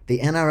day. The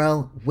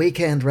NRL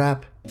weekend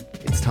wrap.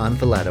 It's time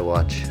for Ladder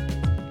Watch.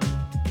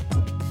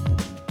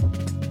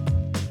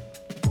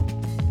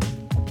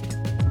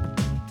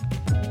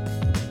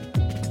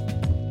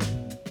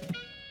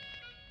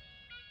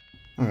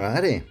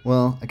 Alrighty,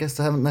 well, I guess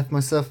I haven't left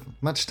myself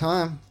much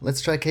time. Let's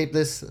try keep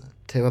this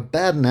to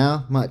about an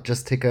hour. Might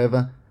just tick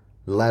over.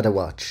 Ladder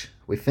Watch.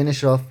 We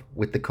finish off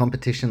with the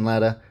competition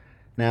ladder.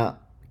 Now,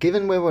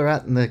 given where we're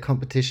at in the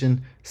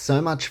competition,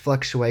 so much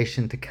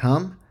fluctuation to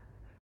come,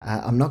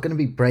 I'm not going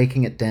to be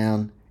breaking it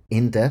down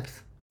in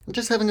depth. I'm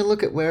just having a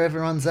look at where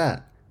everyone's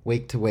at,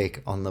 week to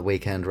week on the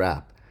weekend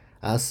wrap.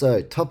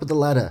 So, top of the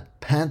ladder,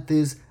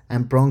 Panthers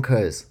and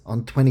Broncos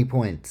on 20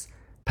 points.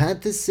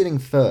 Panthers sitting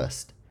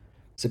first.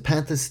 So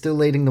Panthers still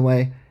leading the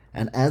way,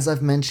 and as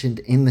I've mentioned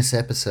in this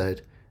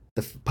episode,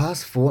 the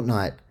past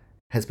fortnight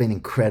has been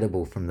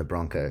incredible from the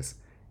Broncos.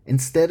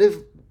 Instead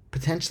of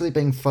potentially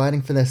being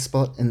fighting for their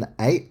spot in the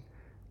 8,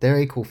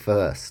 they're equal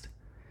first.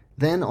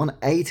 Then on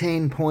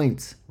 18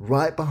 points,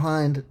 right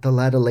behind the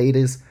ladder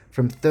leaders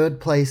from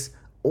 3rd place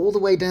all the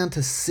way down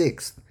to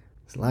 6th.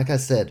 So like I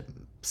said,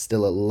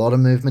 still a lot of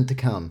movement to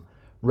come.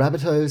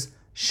 Rabbitohs,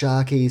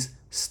 Sharkies,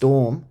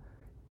 Storm,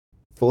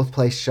 4th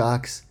place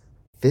Sharks,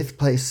 5th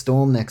place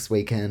Storm next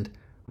weekend,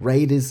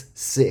 Raiders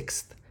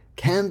 6th.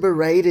 Canberra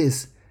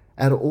Raiders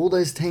Out of all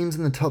those teams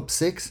in the top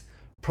 6,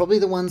 probably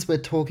the ones we're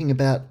talking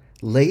about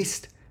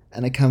least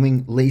and are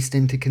coming least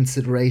into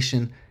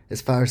consideration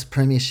as far as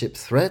premiership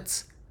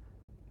threats,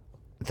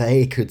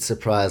 they could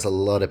surprise a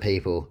lot of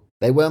people.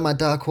 They were my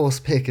dark horse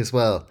pick as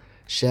well.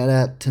 Shout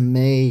out to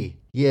me.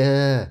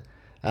 Yeah.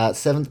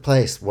 7th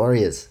place,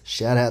 Warriors.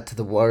 Shout out to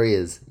the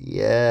Warriors.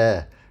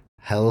 Yeah.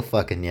 Hell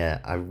fucking yeah.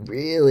 I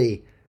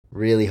really,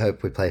 really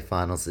hope we play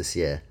finals this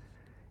year.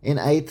 In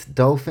 8th,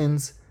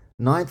 Dolphins.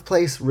 9th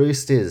place,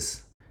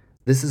 Roosters.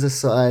 This is a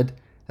side,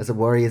 as a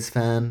Warriors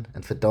fan,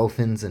 and for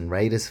Dolphins and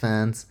Raiders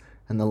fans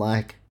and the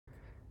like,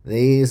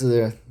 these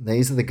are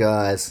the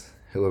guys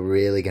who are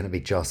really going to be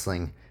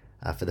jostling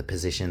for the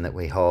position that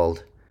we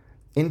hold.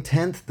 In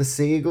 10th, the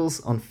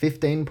Seagulls on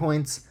 15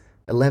 points.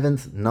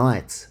 11th,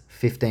 Knights,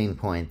 15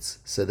 points.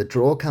 So the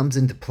draw comes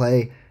into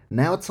play.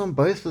 Now it's on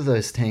both of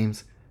those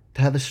teams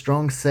to have a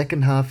strong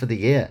second half of the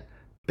year.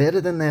 Better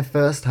than their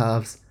first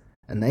halves,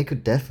 and they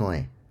could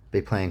definitely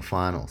be playing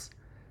finals.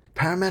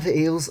 Parramatta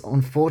Eels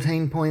on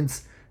 14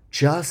 points,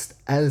 just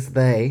as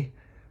they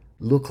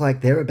look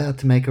like they're about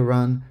to make a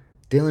run.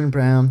 Dylan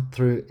Brown,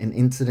 through an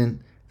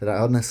incident that I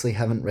honestly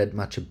haven't read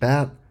much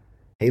about,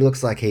 he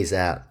looks like he's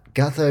out.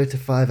 Gutho to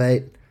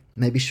 5'8",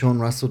 maybe Sean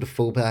Russell to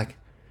fullback.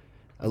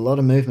 A lot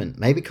of movement.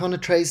 Maybe Connor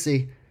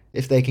Tracy,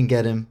 if they can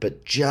get him.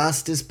 But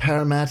just as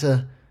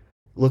Parramatta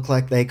look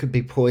like they could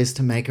be poised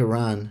to make a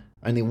run,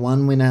 only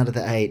 1 win out of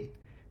the 8,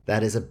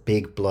 that is a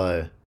big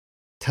blow. I'll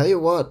tell you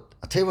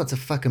what's a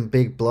fucking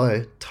big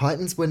blow.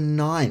 Titans were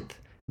 9th.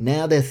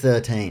 Now they're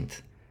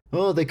 13th.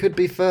 Oh, they could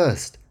be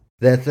first.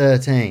 They're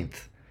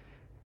 13th.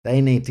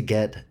 They need to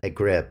get a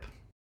grip.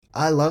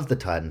 I love the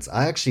Titans.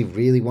 I actually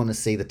really want to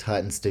see the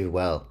Titans do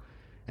well.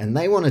 And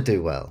they want to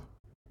do well.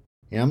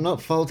 Yeah, I'm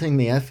not faulting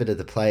the effort of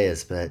the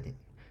players, but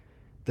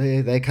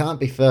they can't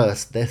be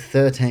first. They're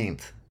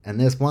 13th. And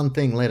there's one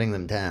thing letting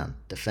them down.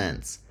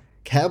 Defense.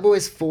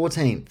 Cowboys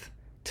 14th.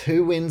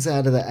 2 wins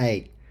out of the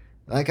 8.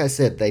 Like I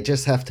said, they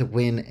just have to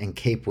win and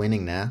keep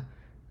winning now.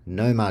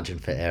 No margin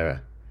for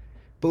error.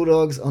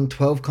 Bulldogs on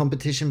 12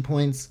 competition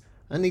points.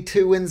 Only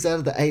 2 wins out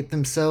of the 8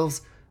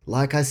 themselves.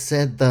 Like I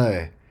said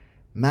though,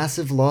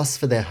 massive loss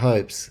for their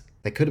hopes.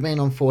 They could have been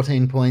on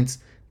 14 points.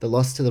 The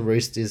loss to the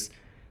Roosters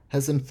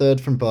has them 3rd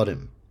from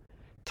bottom.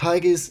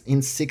 Tigers in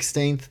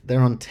 16th.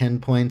 They're on 10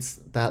 points.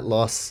 That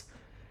loss,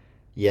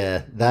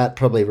 yeah, that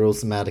probably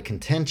rules them out of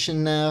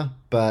contention now.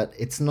 But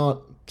it's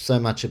not so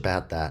much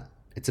about that.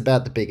 It's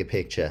about the bigger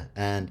picture.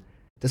 And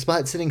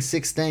despite sitting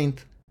 16th,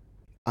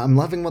 I'm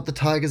loving what the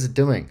Tigers are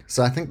doing.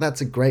 So I think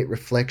that's a great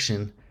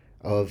reflection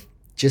of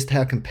just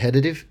how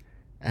competitive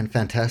and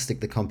fantastic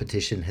the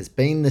competition has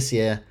been this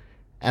year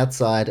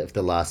outside of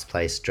the last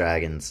place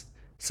Dragons.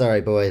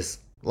 Sorry boys,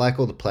 like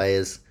all the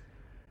players,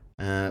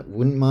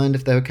 wouldn't mind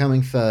if they were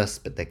coming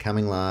first, but they're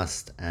coming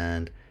last.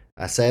 And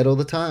I say it all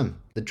the time,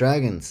 the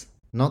Dragons,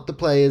 not the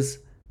players,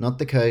 not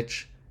the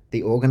coach,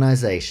 the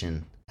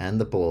organisation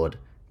and the board.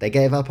 They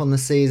gave up on the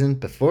season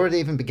before it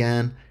even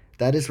began.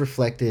 That is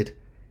reflected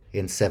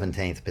in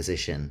 17th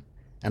position.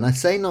 And I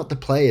say not the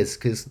players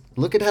because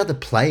look at how the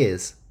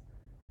players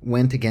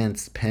went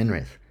against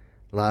Penrith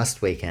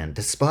last weekend.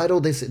 Despite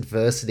all this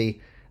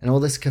adversity and all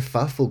this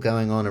kerfuffle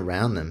going on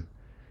around them,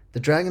 the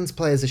Dragons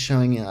players are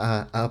showing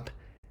up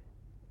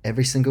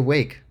every single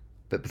week.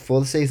 But before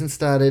the season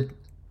started,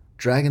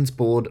 Dragons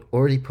board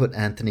already put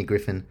Anthony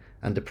Griffin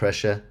under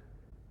pressure.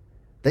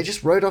 They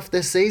just wrote off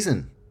their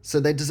season, so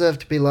they deserve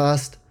to be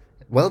last.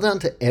 Well done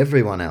to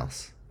everyone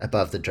else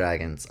above the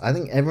Dragons. I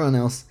think everyone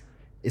else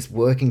is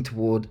working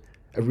toward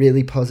a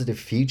really positive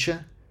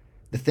future.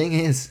 The thing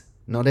is,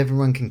 not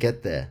everyone can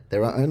get there.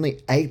 There are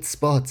only 8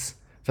 spots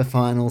for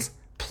finals.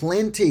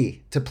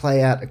 Plenty to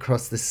play out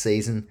across this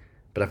season,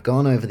 but I've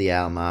gone over the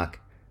hour mark,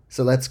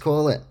 so let's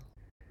call it.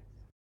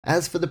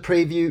 As for the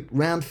preview,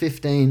 round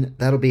 15,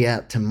 that'll be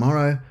out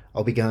tomorrow.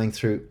 I'll be going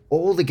through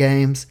all the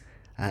games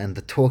and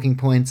the talking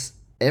points,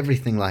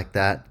 everything like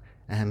that,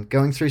 and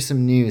going through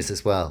some news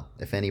as well,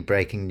 if any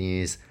breaking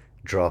news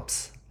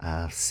drops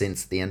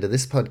since the end of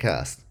this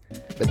podcast.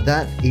 But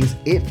that is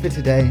it for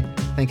today.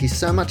 Thank you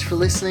so much for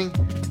listening,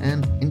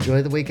 and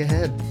enjoy the week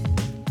ahead.